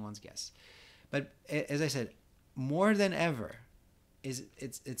 it's anyone's guess. But as I said, more than ever,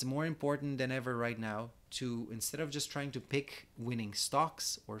 it's more important than ever right now to, instead of just trying to pick winning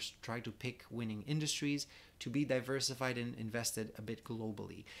stocks or try to pick winning industries, to be diversified and invested a bit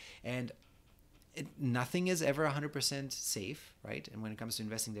globally. And nothing is ever 100% safe, right? And when it comes to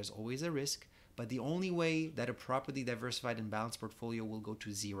investing, there's always a risk. But the only way that a properly diversified and balanced portfolio will go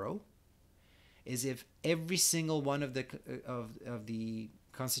to zero is if every single one of the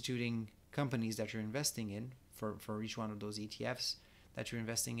constituting companies that you're investing in, for each one of those ETFs that you're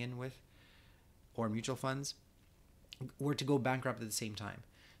investing in with, or mutual funds, were to go bankrupt at the same time.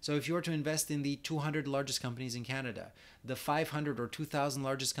 So if you were to invest in the 200 largest companies in Canada, the 500 or 2,000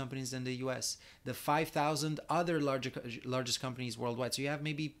 largest companies in the US, the 5,000 other largest companies worldwide, so you have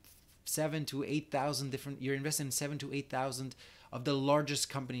maybe 7,000 to 8,000 different, you're investing in 7,000 to 8,000 of the largest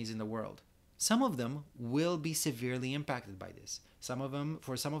companies in the world. Some of them will be severely impacted by this.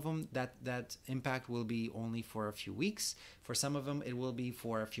 For some of them, that impact will be only for a few weeks. For some of them, it will be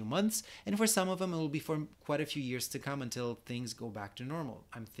for a few months. And for some of them, it will be for quite a few years to come until things go back to normal.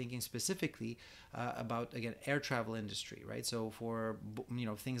 I'm thinking specifically about, again, air travel industry, right? So for,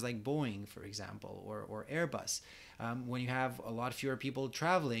 things like Boeing, for example, or Airbus, when you have a lot fewer people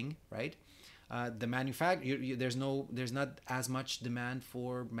traveling, right? There's not as much demand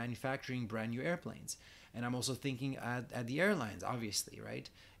for manufacturing brand new airplanes. And I'm also thinking at the airlines, obviously, right?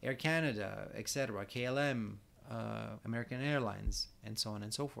 Air Canada, etc., KLM, American Airlines, and so on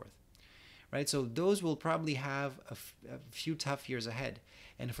and so forth, right? So those will probably have a few tough years ahead.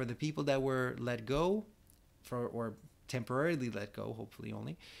 And for the people that were let go, or temporarily let go, hopefully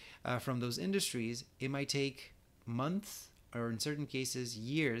only, from those industries, it might take months, or in certain cases,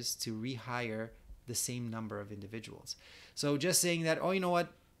 years to rehire the same number of individuals. So just saying that, oh, you know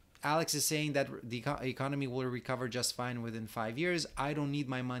what? Alex is saying that the economy will recover just fine within 5 years. I don't need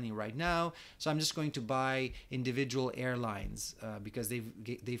my money right now, so I'm just going to buy individual airlines because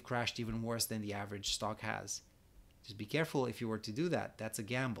they've crashed even worse than the average stock has. Just be careful if you were to do that. That's a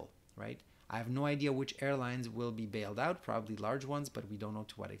gamble, right? I have no idea which airlines will be bailed out, probably large ones, but we don't know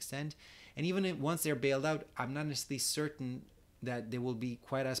to what extent. And even if, once they're bailed out, I'm not necessarily certain that they will be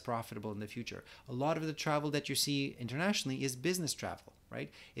quite as profitable in the future. A lot of the travel that you see internationally is business travel, right?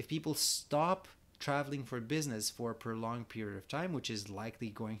 If people stop traveling for business for a prolonged period of time, which is likely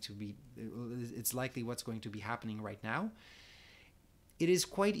going to be, it's likely what's going to be happening right now, it is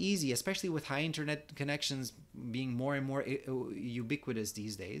quite easy, especially with high internet connections being more and more ubiquitous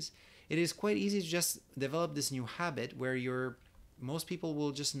these days. It is quite easy to just develop this new habit where most people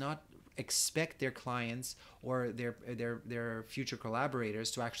will just not expect their clients or their future collaborators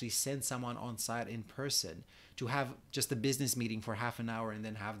to actually send someone on site in person to have just a business meeting for half an hour and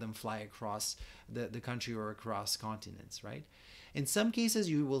then have them fly across the country or across continents, right? In some cases,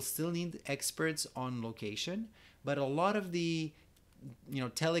 you will still need experts on location, but a lot of the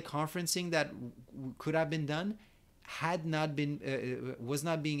teleconferencing that could have been done was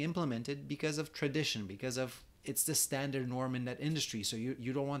not being implemented because of tradition, because of it's the standard norm in that industry. So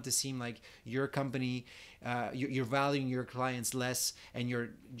you don't want to seem like your company, you're valuing your clients less and you're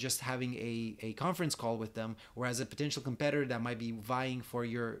just having a conference call with them, whereas a potential competitor that might be vying for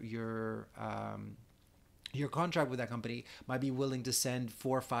your contract with that company might be willing to send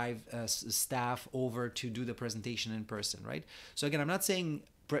 4 or 5 staff over to do the presentation in person, right? So again, I'm not saying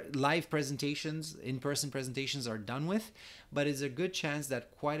live presentations, in-person presentations are done with, but it's a good chance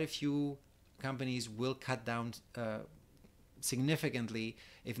that quite a few companies will cut down significantly,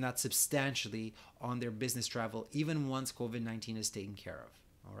 if not substantially, on their business travel, even once COVID-19 is taken care of,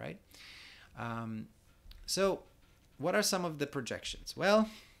 all right? So what are some of the projections? Well,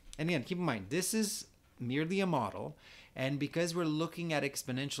 and again, keep in mind, this is merely a model, and because we're looking at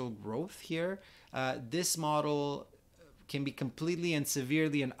exponential growth here, this model can be completely and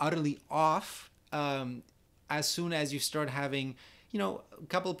severely and utterly off as soon as you start having a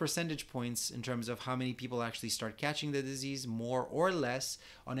couple percentage points in terms of how many people actually start catching the disease, more or less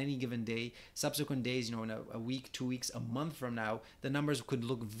on any given day. Subsequent days, in a week, 2 weeks, a month from now, the numbers could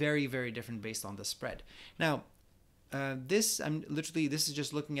look very, very different based on the spread. Now, this is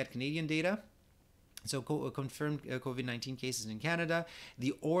just looking at Canadian data. So confirmed COVID-19 cases in Canada.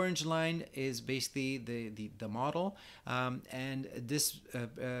 The orange line is basically the model, and this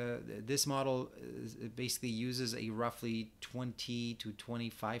model basically uses a roughly 20 to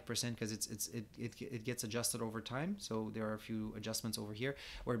 25% because it gets adjusted over time. So there are a few adjustments over here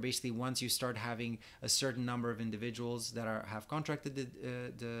where basically once you start having a certain number of individuals that have contracted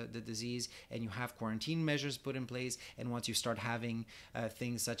the disease and you have quarantine measures put in place, and once you start having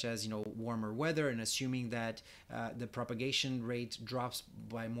things such as warmer weather and assuming that the propagation rate drops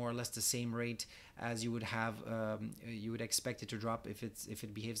by more or less the same rate as you would have, you would expect it to drop if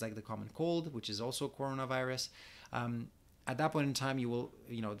it behaves like the common cold, which is also coronavirus. At that point in time, you will,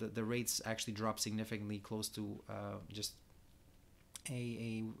 the rates actually drop significantly, close to just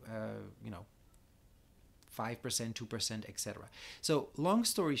a 5%, 2%, etc. So long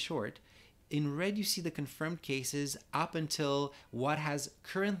story short, in red you see the confirmed cases up until what has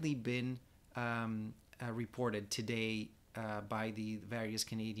currently been reported today by the various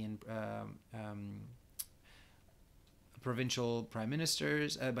Canadian provincial prime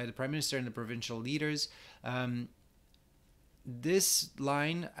ministers, by the prime minister and the provincial leaders. This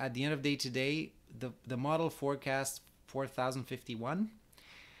line at the end of the day today, the model forecasts 4,051.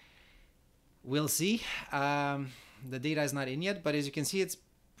 We'll see. The data is not in yet, but as you can see, it's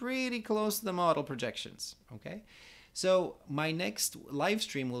pretty close to the model projections. Okay. So my next live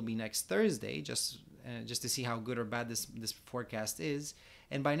stream will be next Thursday, just to see how good or bad this forecast is.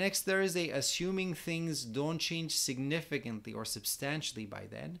 And by next Thursday, assuming things don't change significantly or substantially by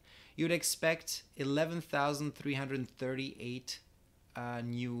then, you'd expect 11,338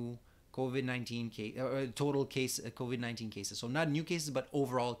 new COVID-19 total case COVID-19 cases. So not new cases, but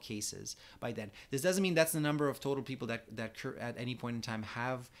overall cases by then. This doesn't mean that's the number of total people that at any point in time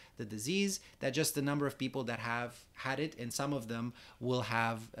have the disease. That's just the number of people that have had it, and some of them will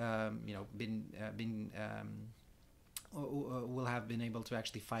have will have been able to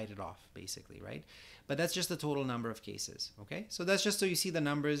actually fight it off, basically, right? But that's just the total number of cases, okay? So that's just so you see the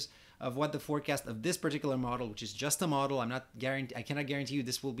numbers of what the forecast of this particular model, which is just a model. I cannot guarantee you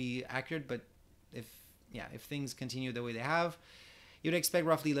this will be accurate, but if things continue the way they have, you'd expect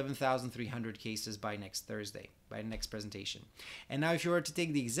roughly 11,300 cases by next Thursday, by the next presentation. And now if you were to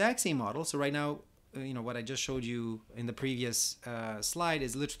take the exact same model, so right now, what I just showed you in the previous slide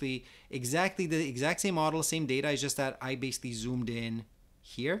is literally exactly the exact same model, same data. It's just that I basically zoomed in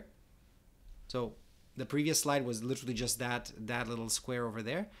here. So the previous slide was literally just that little square over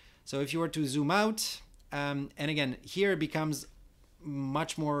there. So if you were to zoom out, And again, here it becomes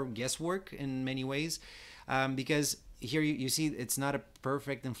much more guesswork in many ways, because here you see it's not a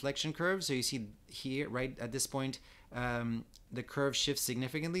perfect inflection curve. So you see here, right at this point, the curve shifts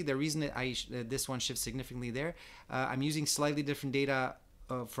significantly. The reason that this one shifts significantly there, I'm using slightly different data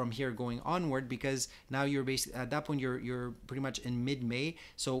from here going onward, because now you're basically at that point you're pretty much in mid-May.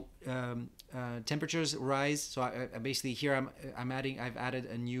 So temperatures rise. So I basically here I've added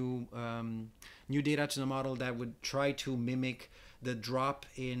a new data to the model that would try to mimic the drop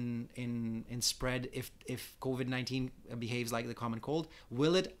in spread if COVID-19 behaves like the common cold.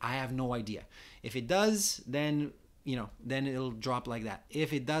 Will it? I have no idea. If it does, then then it'll drop like that.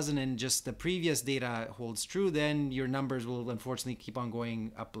 If it doesn't and just the previous data holds true, then your numbers will unfortunately keep on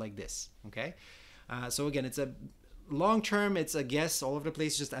going up like this. Okay. So again, it's a long term, it's a guess all over the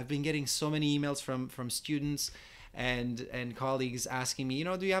place. Just I've been getting so many emails from students and colleagues asking me,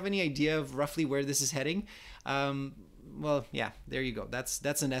 do you have any idea of roughly where this is heading? Well, yeah, there you go.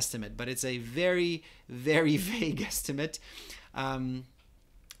 That's an estimate, but it's a very, very vague estimate. And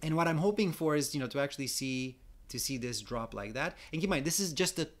what I'm hoping for is, to actually see this drop like that. And keep in mind, this is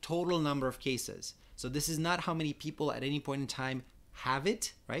just the total number of cases. So this is not how many people at any point in time have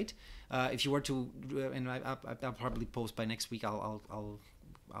it, right? If you were to, and I'll probably post by next week.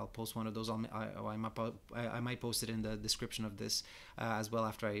 I'll post one of those. I might post it in the description of this as well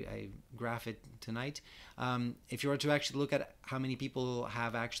after I graph it tonight. If you were to actually look at how many people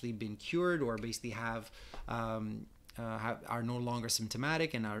have actually been cured or basically are no longer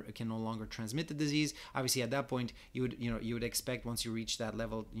symptomatic and can no longer transmit the disease, obviously at that point you would expect, once you reach that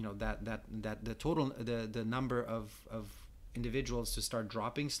level, that the total the number of individuals to start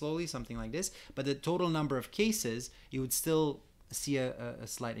dropping slowly, something like this. But the total number of cases, you would still see a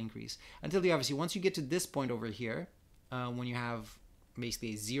slight increase until obviously once you get to this point over here, when you have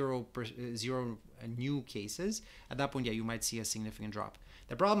basically zero new cases, at that point, yeah, you might see a significant drop.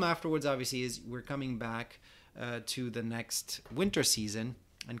 The problem afterwards, obviously, is we're coming back to the next winter season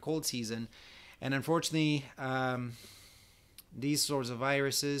and cold season, and unfortunately, these sorts of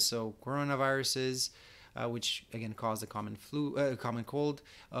viruses, so coronaviruses, which again cause the common cold,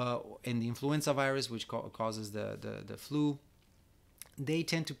 and the influenza virus, which causes the flu, they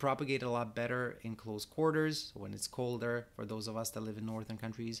tend to propagate a lot better in close quarters. When it's colder, for those of us that live in northern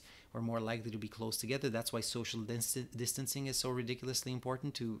countries, we're more likely to be close together. That's why social distancing is so ridiculously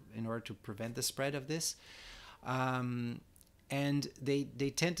important in order to prevent the spread of this. And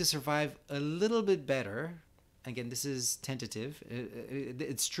they tend to survive a little bit better. Again, this is tentative.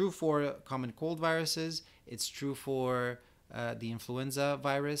 It's true for common cold viruses. It's true for the influenza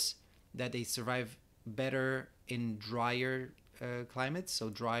virus, that they survive better in drier climates. So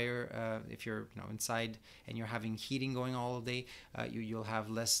drier, if you're inside and you're having heating going all day, you'll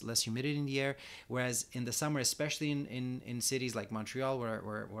have less humidity in the air. Whereas in the summer, especially in cities like Montreal,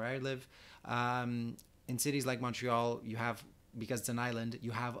 where I live, in cities like Montreal, you have, because it's an island,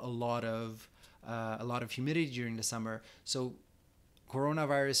 you have a lot of humidity during the summer. So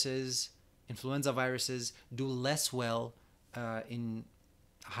coronaviruses, influenza viruses do less well in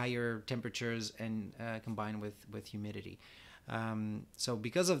higher temperatures and combined with humidity. So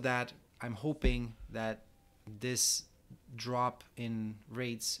because of that, I'm hoping that this drop in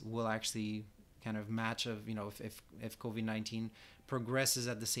rates will actually kind of match of, if COVID-19 progresses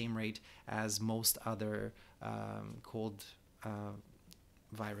at the same rate as most other cold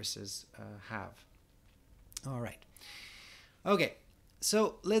viruses have. All right. Okay.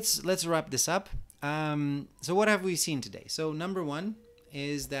 So let's wrap this up. So what have we seen today? So number one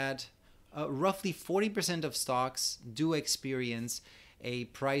is that roughly 40% of stocks do experience a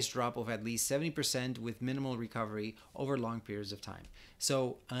price drop of at least 70% with minimal recovery over long periods of time.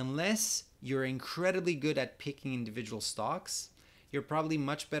 So unless you're incredibly good at picking individual stocks, you're probably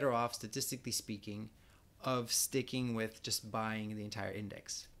much better off, statistically speaking, of sticking with just buying the entire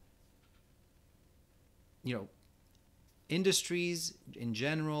index. Industries in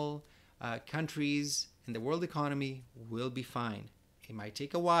general, countries, and the world economy will be fine. It might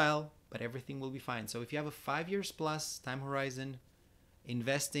take a while, but everything will be fine. So if you have a 5 years plus time horizon,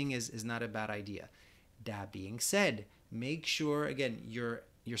 investing is not a bad idea. That being said, make sure, again, your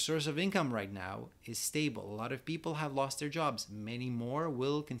source of income right now is stable. A lot of people have lost their jobs. Many more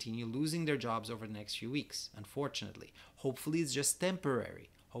will continue losing their jobs over the next few weeks, unfortunately. Hopefully it's just temporary.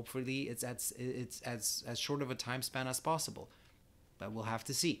 Hopefully it's as short of a time span as possible, but we'll have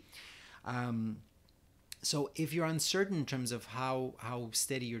to see. So if you're uncertain in terms of how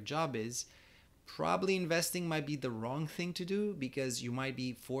steady your job is, Probably investing might be the wrong thing to do, because you might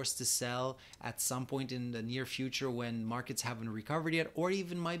be forced to sell at some point in the near future when markets haven't recovered yet, or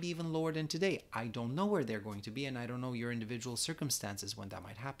even might be even lower than today. I don't know where they're going to be, and I don't know your individual circumstances when that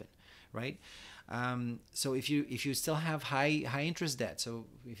might happen, right? So if you still have high interest debt, so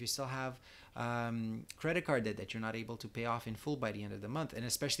if you still have credit card debt that you're not able to pay off in full by the end of the month, and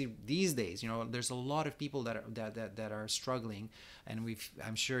especially these days, there's a lot of people that are struggling, and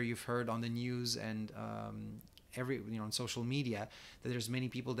I'm sure you've heard on the news and on social media that there's many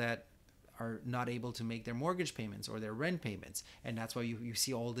people that are not able to make their mortgage payments or their rent payments, and that's why you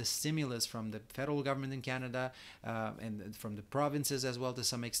see all this stimulus from the federal government in Canada and from the provinces as well to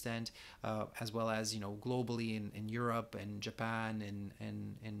some extent, as well as globally in Europe and Japan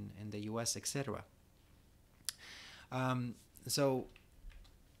and the US, etc. So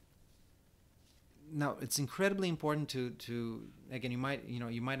now it's incredibly important to again, you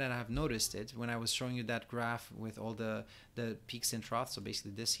might not have noticed it when I was showing you that graph with all the peaks and troughs, so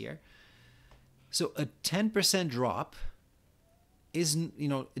basically this here. So a 10% drop is,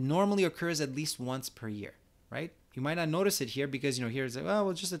 normally occurs at least once per year, right? You might not notice it here because, here it's like, oh, well,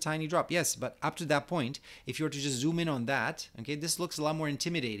 it's just a tiny drop. Yes, but up to that point, if you were to just zoom in on that, okay, this looks a lot more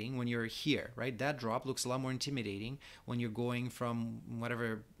intimidating when you're here, right? That drop looks a lot more intimidating when you're going from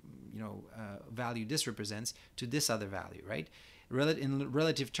whatever, value this represents to this other value, right? In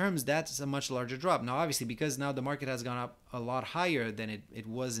relative terms, that's a much larger drop. Now, obviously, because now the market has gone up a lot higher than it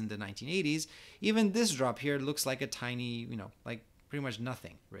was in the 1980s, even this drop here looks like a tiny, like pretty much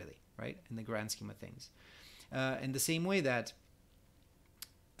nothing, really, right, in the grand scheme of things. In the same way that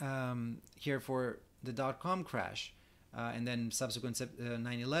here for the dot-com crash and then subsequent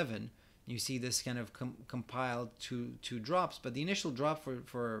 9/11, you see this kind of compiled two drops. But the initial drop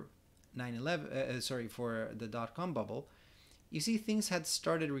for 9/11, for the dot-com bubble, you see things had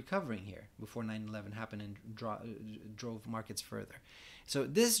started recovering here before 9/11 happened and drove markets further. So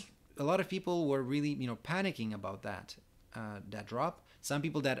a lot of people were really, panicking about that drop. Some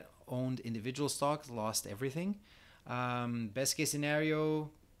people that owned individual stocks lost everything. Best case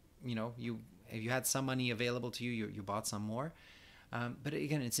scenario, if you had some money available to you, you bought some more. But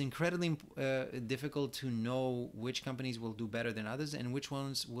again, it's incredibly difficult to know which companies will do better than others and which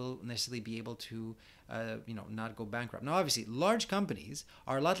ones will necessarily be able to, not go bankrupt. Now, obviously, large companies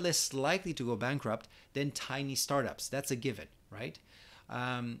are a lot less likely to go bankrupt than tiny startups. That's a given, right?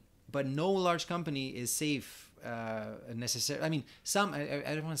 But no large company is safe necessarily. I mean,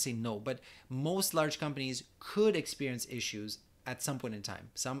 I don't want to say no, but most large companies could experience issues at some point in time.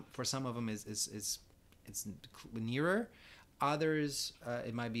 For some of them it's nearer. Others,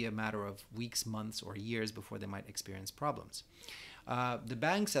 it might be a matter of weeks, months, or years before they might experience problems. The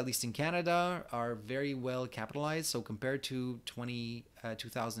banks, at least in Canada, are very well capitalized. So compared to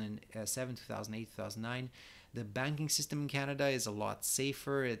 2007, 2008, 2009, the banking system in Canada is a lot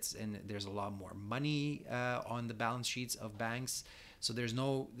safer. And there's a lot more money on the balance sheets of banks. So there's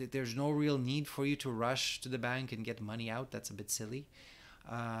no real need for you to rush to the bank and get money out. That's a bit silly.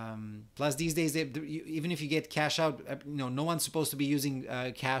 Plus these days, even if you get cash out, no one's supposed to be using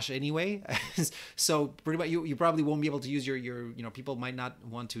cash anyway. So pretty much you probably won't be able to use your people might not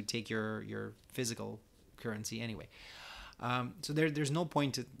want to take your physical currency anyway. So there's no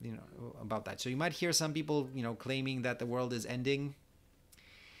point to, about that. So you might hear some people, claiming that the world is ending.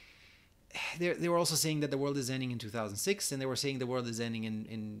 They were also saying that the world is ending in 2006, and they were saying the world is ending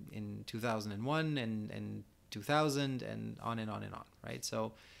in 2001 and 2000 and on and on and on, right?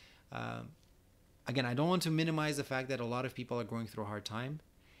 So again, I don't want to minimize the fact that a lot of people are going through a hard time,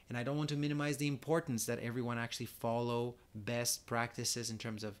 and I don't want to minimize the importance that everyone actually follow best practices in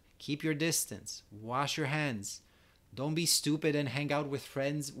terms of keep your distance, wash your hands, don't be stupid and hang out with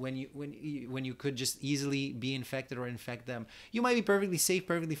friends when you could just easily be infected or infect them. You might be perfectly safe,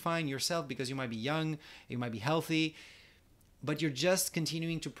 perfectly fine yourself because you might be young, you might be healthy, but you're just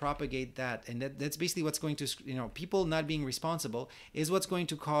continuing to propagate that. And that's basically what's going to, people not being responsible is what's going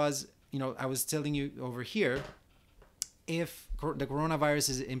to cause, I was telling you over here, if the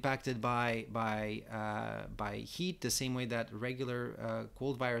coronavirus is impacted by heat, the same way that regular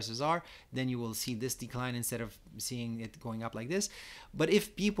cold viruses are, then you will see this decline instead of seeing it going up like this. But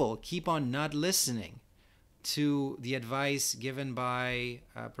if people keep on not listening to the advice given by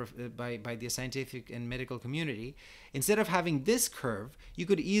the scientific and medical community, instead of having this curve, you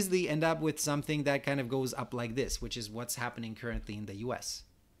could easily end up with something that kind of goes up like this, which is what's happening currently in the US.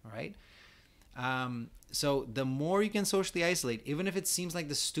 All right. So the more you can socially isolate, even if it seems like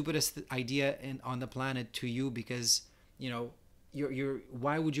the stupidest idea on the planet to you, because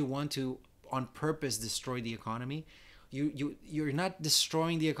why would you want to on purpose destroy the economy? You're not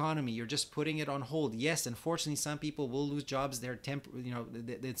destroying the economy. You're just putting it on hold. Yes, unfortunately, some people will lose jobs. They're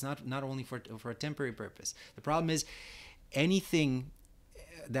it's not only for a temporary purpose. The problem is anything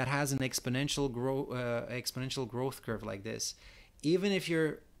that has an exponential growth curve like this, even if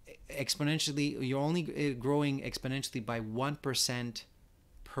you're only growing exponentially by 1%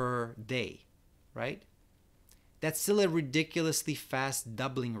 per day, right? That's still a ridiculously fast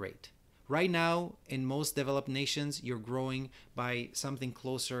doubling rate. Right now, in most developed nations, you're growing by something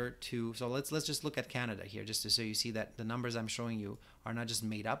closer to. So let's just look at Canada here, just so you see that the numbers I'm showing you are not just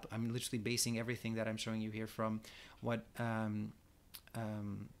made up. I'm literally basing everything that I'm showing you here from what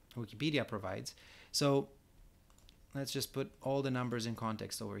Wikipedia provides. So let's just put all the numbers in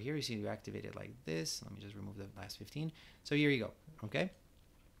context over here. You see, you activate it like this. Let me just remove the last 15. So here you go. Okay.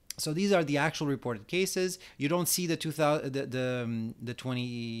 So these are the actual reported cases. You don't see the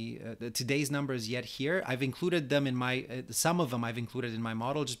today's numbers yet here. I've included them in my some of them I've included in my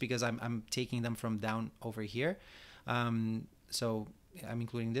model just because I'm taking them from down over here. So I'm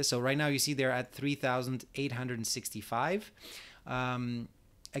including this. So right now you see they're at 3,865. Again,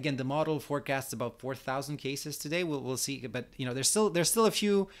 the model forecasts about 4,000 cases today. We'll see, but you know there's still a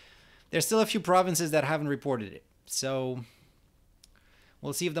few provinces that haven't reported it. So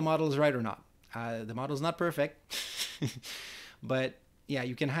we'll see if the model is right or not. The model is not perfect, but yeah,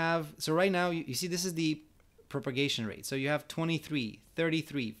 you can have. So right now, you see this is the propagation rate. So you have 23,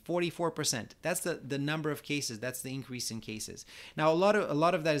 33, 44%. That's the number of cases. That's the increase in cases. Now, a lot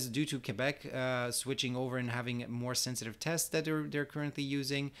of that is due to Quebec switching over and having more sensitive tests that they're currently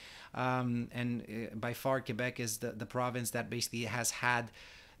using. And by far, Quebec is the province that basically has had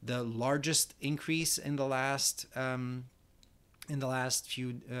the largest increase in the last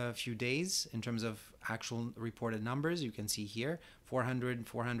few days in terms of actual reported numbers. You can see here 400,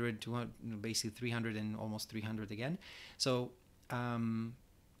 200, basically 300 and almost 300 again. So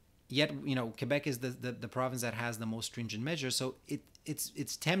yet, you know, Quebec is the province that has the most stringent measures. So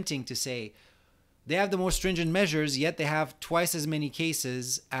it's tempting to say they have the most stringent measures, yet they have twice as many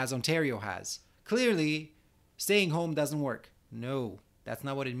cases as Ontario has. Clearly, staying home doesn't work. No, that's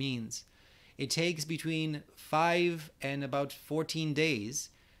not what it means. It takes between 5 and about 14 days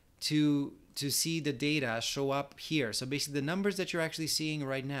to see the data show up here. So basically the numbers that you're actually seeing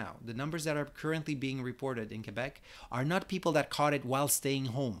right now, the numbers that are currently being reported in Quebec are not people that caught it while staying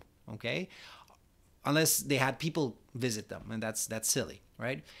home, okay? Unless they had people visit them, and that's silly,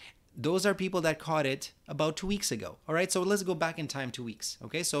 right? Those are people that caught it about 2 weeks ago, all right? So let's go back in time 2 weeks,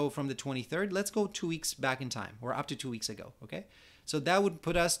 okay? So from the 23rd, let's go 2 weeks back in time, or up to 2 weeks ago, okay? So that would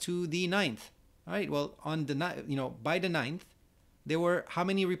put us to the 9th. All right. Well, on the by the 9th, there were how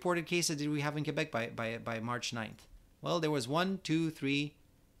many reported cases did we have in Quebec by March 9th? Well, there was 1, 2, 3,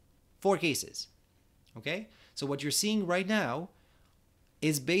 4 cases. Okay. So what you're seeing right now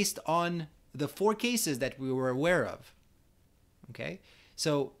is based on the 4 cases that we were aware of. Okay.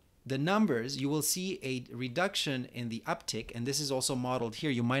 So the numbers, you will see a reduction in the uptick, and this is also modeled here.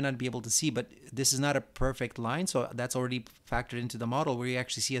 You might not be able to see, but this is not a perfect line, so that's already factored into the model where you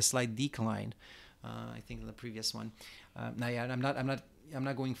actually see a slight decline. I think in the previous one. Now, yeah, I'm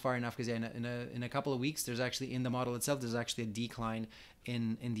not going far enough because in a couple of weeks, there's actually in the model itself, there's actually a decline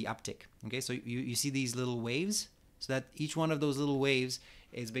in the uptick. Okay, so you see these little waves, so that each one of those little waves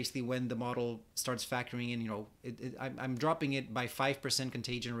is basically when the model starts factoring in, you know, I'm dropping it by 5%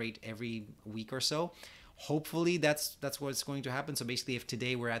 contagion rate every week or so. Hopefully that's what's going to happen. So basically if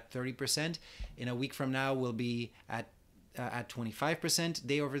today we're at 30%, in a week from now we'll be at 25%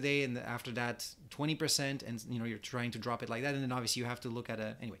 day over day, and after that 20%, and you know, you're trying to drop it like that, and then obviously you have to look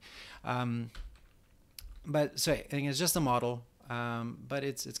at anyway. But so I think it's just a model, but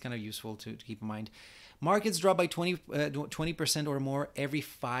it's kind of useful to keep in mind. Markets drop by 20% or more every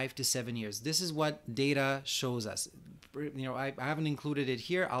 5 to 7 years. This is what data shows us. You know, I haven't included it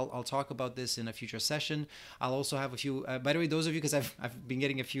here. I'll talk about this in a future session. I'll also have a few, by the way, those of you, because I've been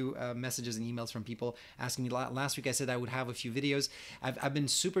getting a few messages and emails from people asking me. Last week I said I would have a few videos. I've been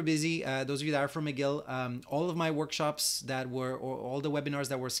super busy. Those of you that are from McGill, all of my workshops that were, or all the webinars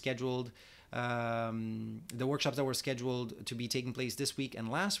that were scheduled, the workshops that were scheduled to be taking place this week and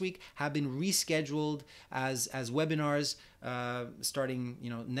last week have been rescheduled as webinars starting, you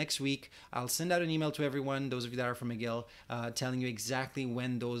know, next week. I'll send out an email to everyone, those of you that are from McGill, telling you exactly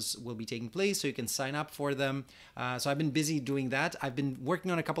when those will be taking place so you can sign up for them. So I've been busy doing that. I've been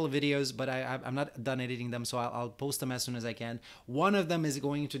working on a couple of videos, but I'm not done editing them, so I'll post them as soon as I can. One of them is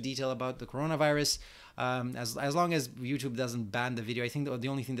going into detail about the coronavirus. as long as YouTube doesn't ban the video. I think the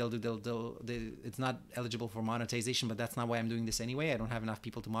only thing they'll do, it's not eligible for monetization, but that's not why I'm doing this anyway. I don't have enough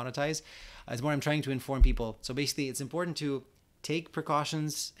people to monetize. It's more I'm trying to inform people. So basically, it's important to take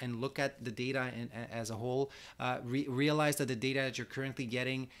precautions and look at the data as a whole. Realize that the data that you're currently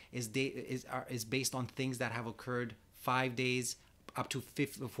getting is based on things that have occurred 5 days up to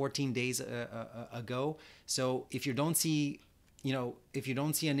 14 days ago. So if you don't see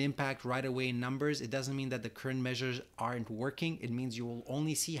an impact right away in numbers, it doesn't mean that the current measures aren't working. It means you will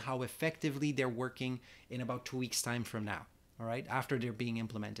only see how effectively they're working in about 2 weeks' time from now, all right, after they're being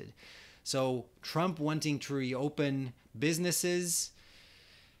implemented. So Trump wanting to reopen businesses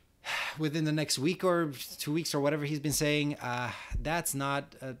within the next week or 2 weeks or whatever he's been saying, that's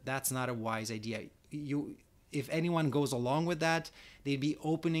not a wise idea. If anyone goes along with that, they'd be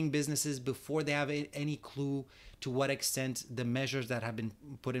opening businesses before they have any clue to what extent the measures that have been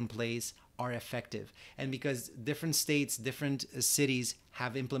put in place are effective. And because different states, different cities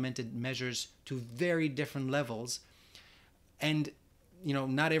have implemented measures to very different levels, and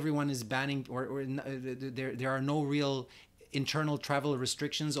not everyone is banning, or there are no real internal travel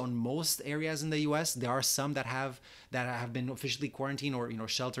restrictions on most areas in the U.S. There are some that have been officially quarantined, or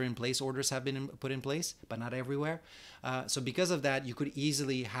shelter-in-place orders have been put in place, but not everywhere. So because of that, you could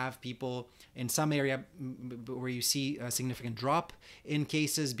easily have people in some area where you see a significant drop in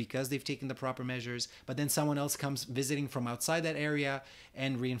cases because they've taken the proper measures, but then someone else comes visiting from outside that area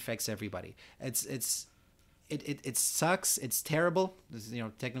and reinfects everybody. It sucks. It's terrible. This is,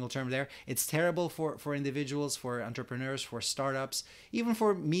 technical term there. It's terrible for individuals, for entrepreneurs, for startups, even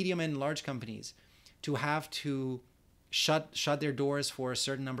for medium and large companies to have to shut their doors for a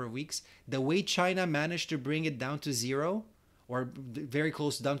certain number of weeks. The way China managed to bring it down to zero, or very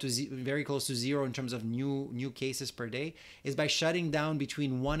close to zero in terms of new cases per day, is by shutting down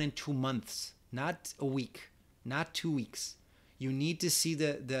between 1 and 2 months, not a week, not 2 weeks. You need to see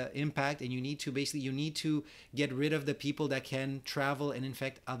the impact, and you need to get rid of the people that can travel and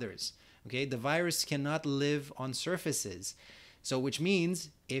infect others. Okay, the virus cannot live on surfaces. So which means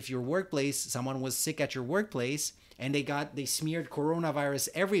if your workplace, someone was sick at your workplace and they smeared coronavirus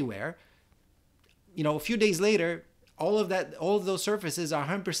everywhere, a few days later, all of those surfaces are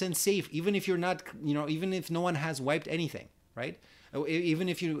 100% safe, even if you're not, even if no one has wiped anything, right? Even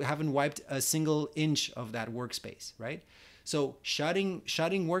if you haven't wiped a single inch of that workspace, right? So shutting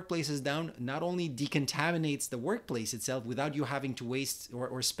workplaces down not only decontaminates the workplace itself without you having to waste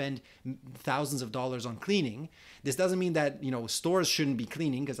or spend thousands of dollars on cleaning. This doesn't mean that stores shouldn't be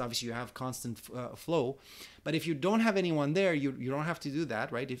cleaning, because obviously you have constant flow. But if you don't have anyone there, you don't have to do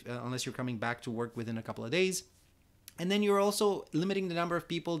that, right? Unless you're coming back to work within a couple of days. And then you're also limiting the number of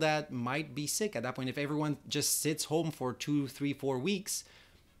people that might be sick at that point. If everyone just sits home for 2, 3, 4 weeks,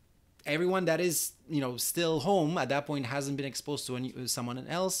 everyone that is still home at that point hasn't been exposed to someone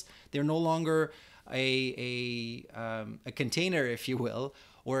else. They're no longer a container, if you will,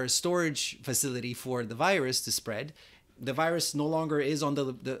 or a storage facility for the virus to spread. The virus no longer is in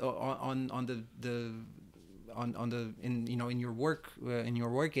your work area, in your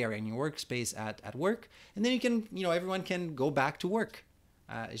workspace at work, and then you can everyone can go back to work.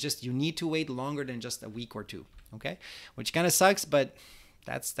 It's just you need to wait longer than just a week or two. Okay, which kind of sucks, but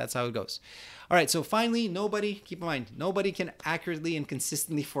that's how it goes. All right, so finally, keep in mind, nobody can accurately and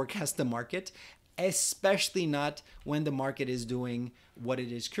consistently forecast the market, especially not when the market is doing what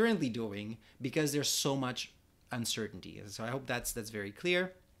it is currently doing, because there's so much uncertainty. So I hope that's very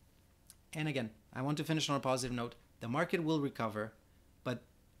clear. And again, I want to finish on a positive note. The market will recover, but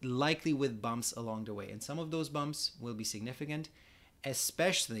likely with bumps along the way. And some of those bumps will be significant,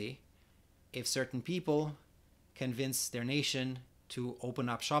 especially if certain people convince their nation to open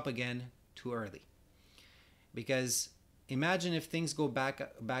up shop again too early. Because imagine if things go back,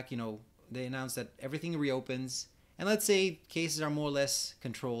 they announce that everything reopens, and let's say cases are more or less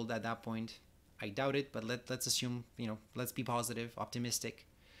controlled at that point. I doubt it, but let's assume, let's be positive, optimistic.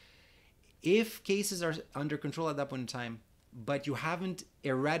 If cases are under control at that point in time, but you haven't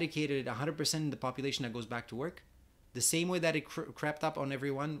eradicated 100% of the population that goes back to work, the same way that it crept up on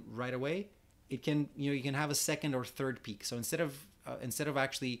everyone right away, it can, you can have a second or third peak. So instead of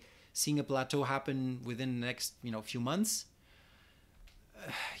actually seeing a plateau happen within the next, few months,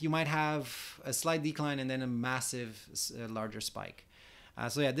 you might have a slight decline and then a massive, larger spike.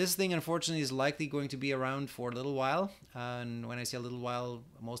 So yeah, this thing unfortunately is likely going to be around for a little while. And when I say a little while,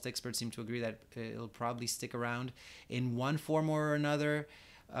 most experts seem to agree that it'll probably stick around in one form or another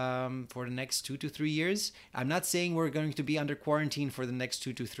for the next 2 to 3 years. I'm not saying we're going to be under quarantine for the next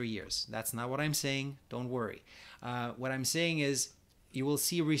 2 to 3 years. That's not what I'm saying. Don't worry. What I'm saying is you will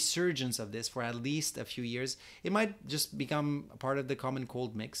see a resurgence of this for at least a few years. It might just become a part of the common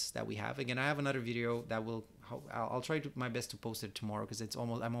cold mix that we have. Again, I have another video that will, I'll try my best to post it tomorrow, because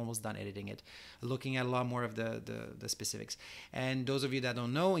I'm almost done editing it, looking at a lot more of the specifics. And those of you that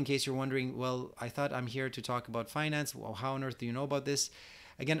don't know, in case you're wondering, well, I thought I'm here to talk about finance. Well, how on earth do you know about this?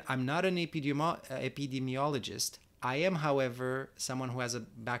 Again, I'm not an epidemiologist. I am, however, someone who has a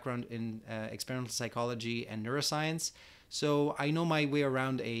background in experimental psychology and neuroscience. So I know my way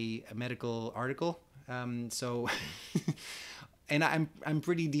around a medical article. And I'm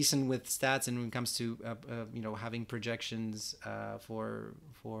pretty decent with stats, and when it comes to having projections for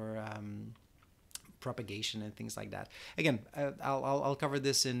propagation and things like that. Again, I'll cover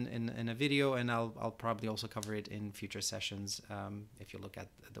this in a video, and I'll probably also cover it in future sessions if you look at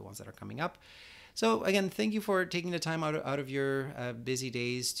the ones that are coming up. So again, thank you for taking the time out of your busy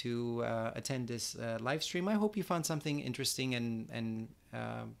days to attend this live stream. I hope you found something interesting and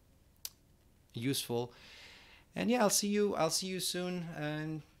useful. And yeah, I'll see you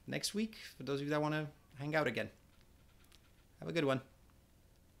soon next week, for those of you that want to hang out again. Have a good one.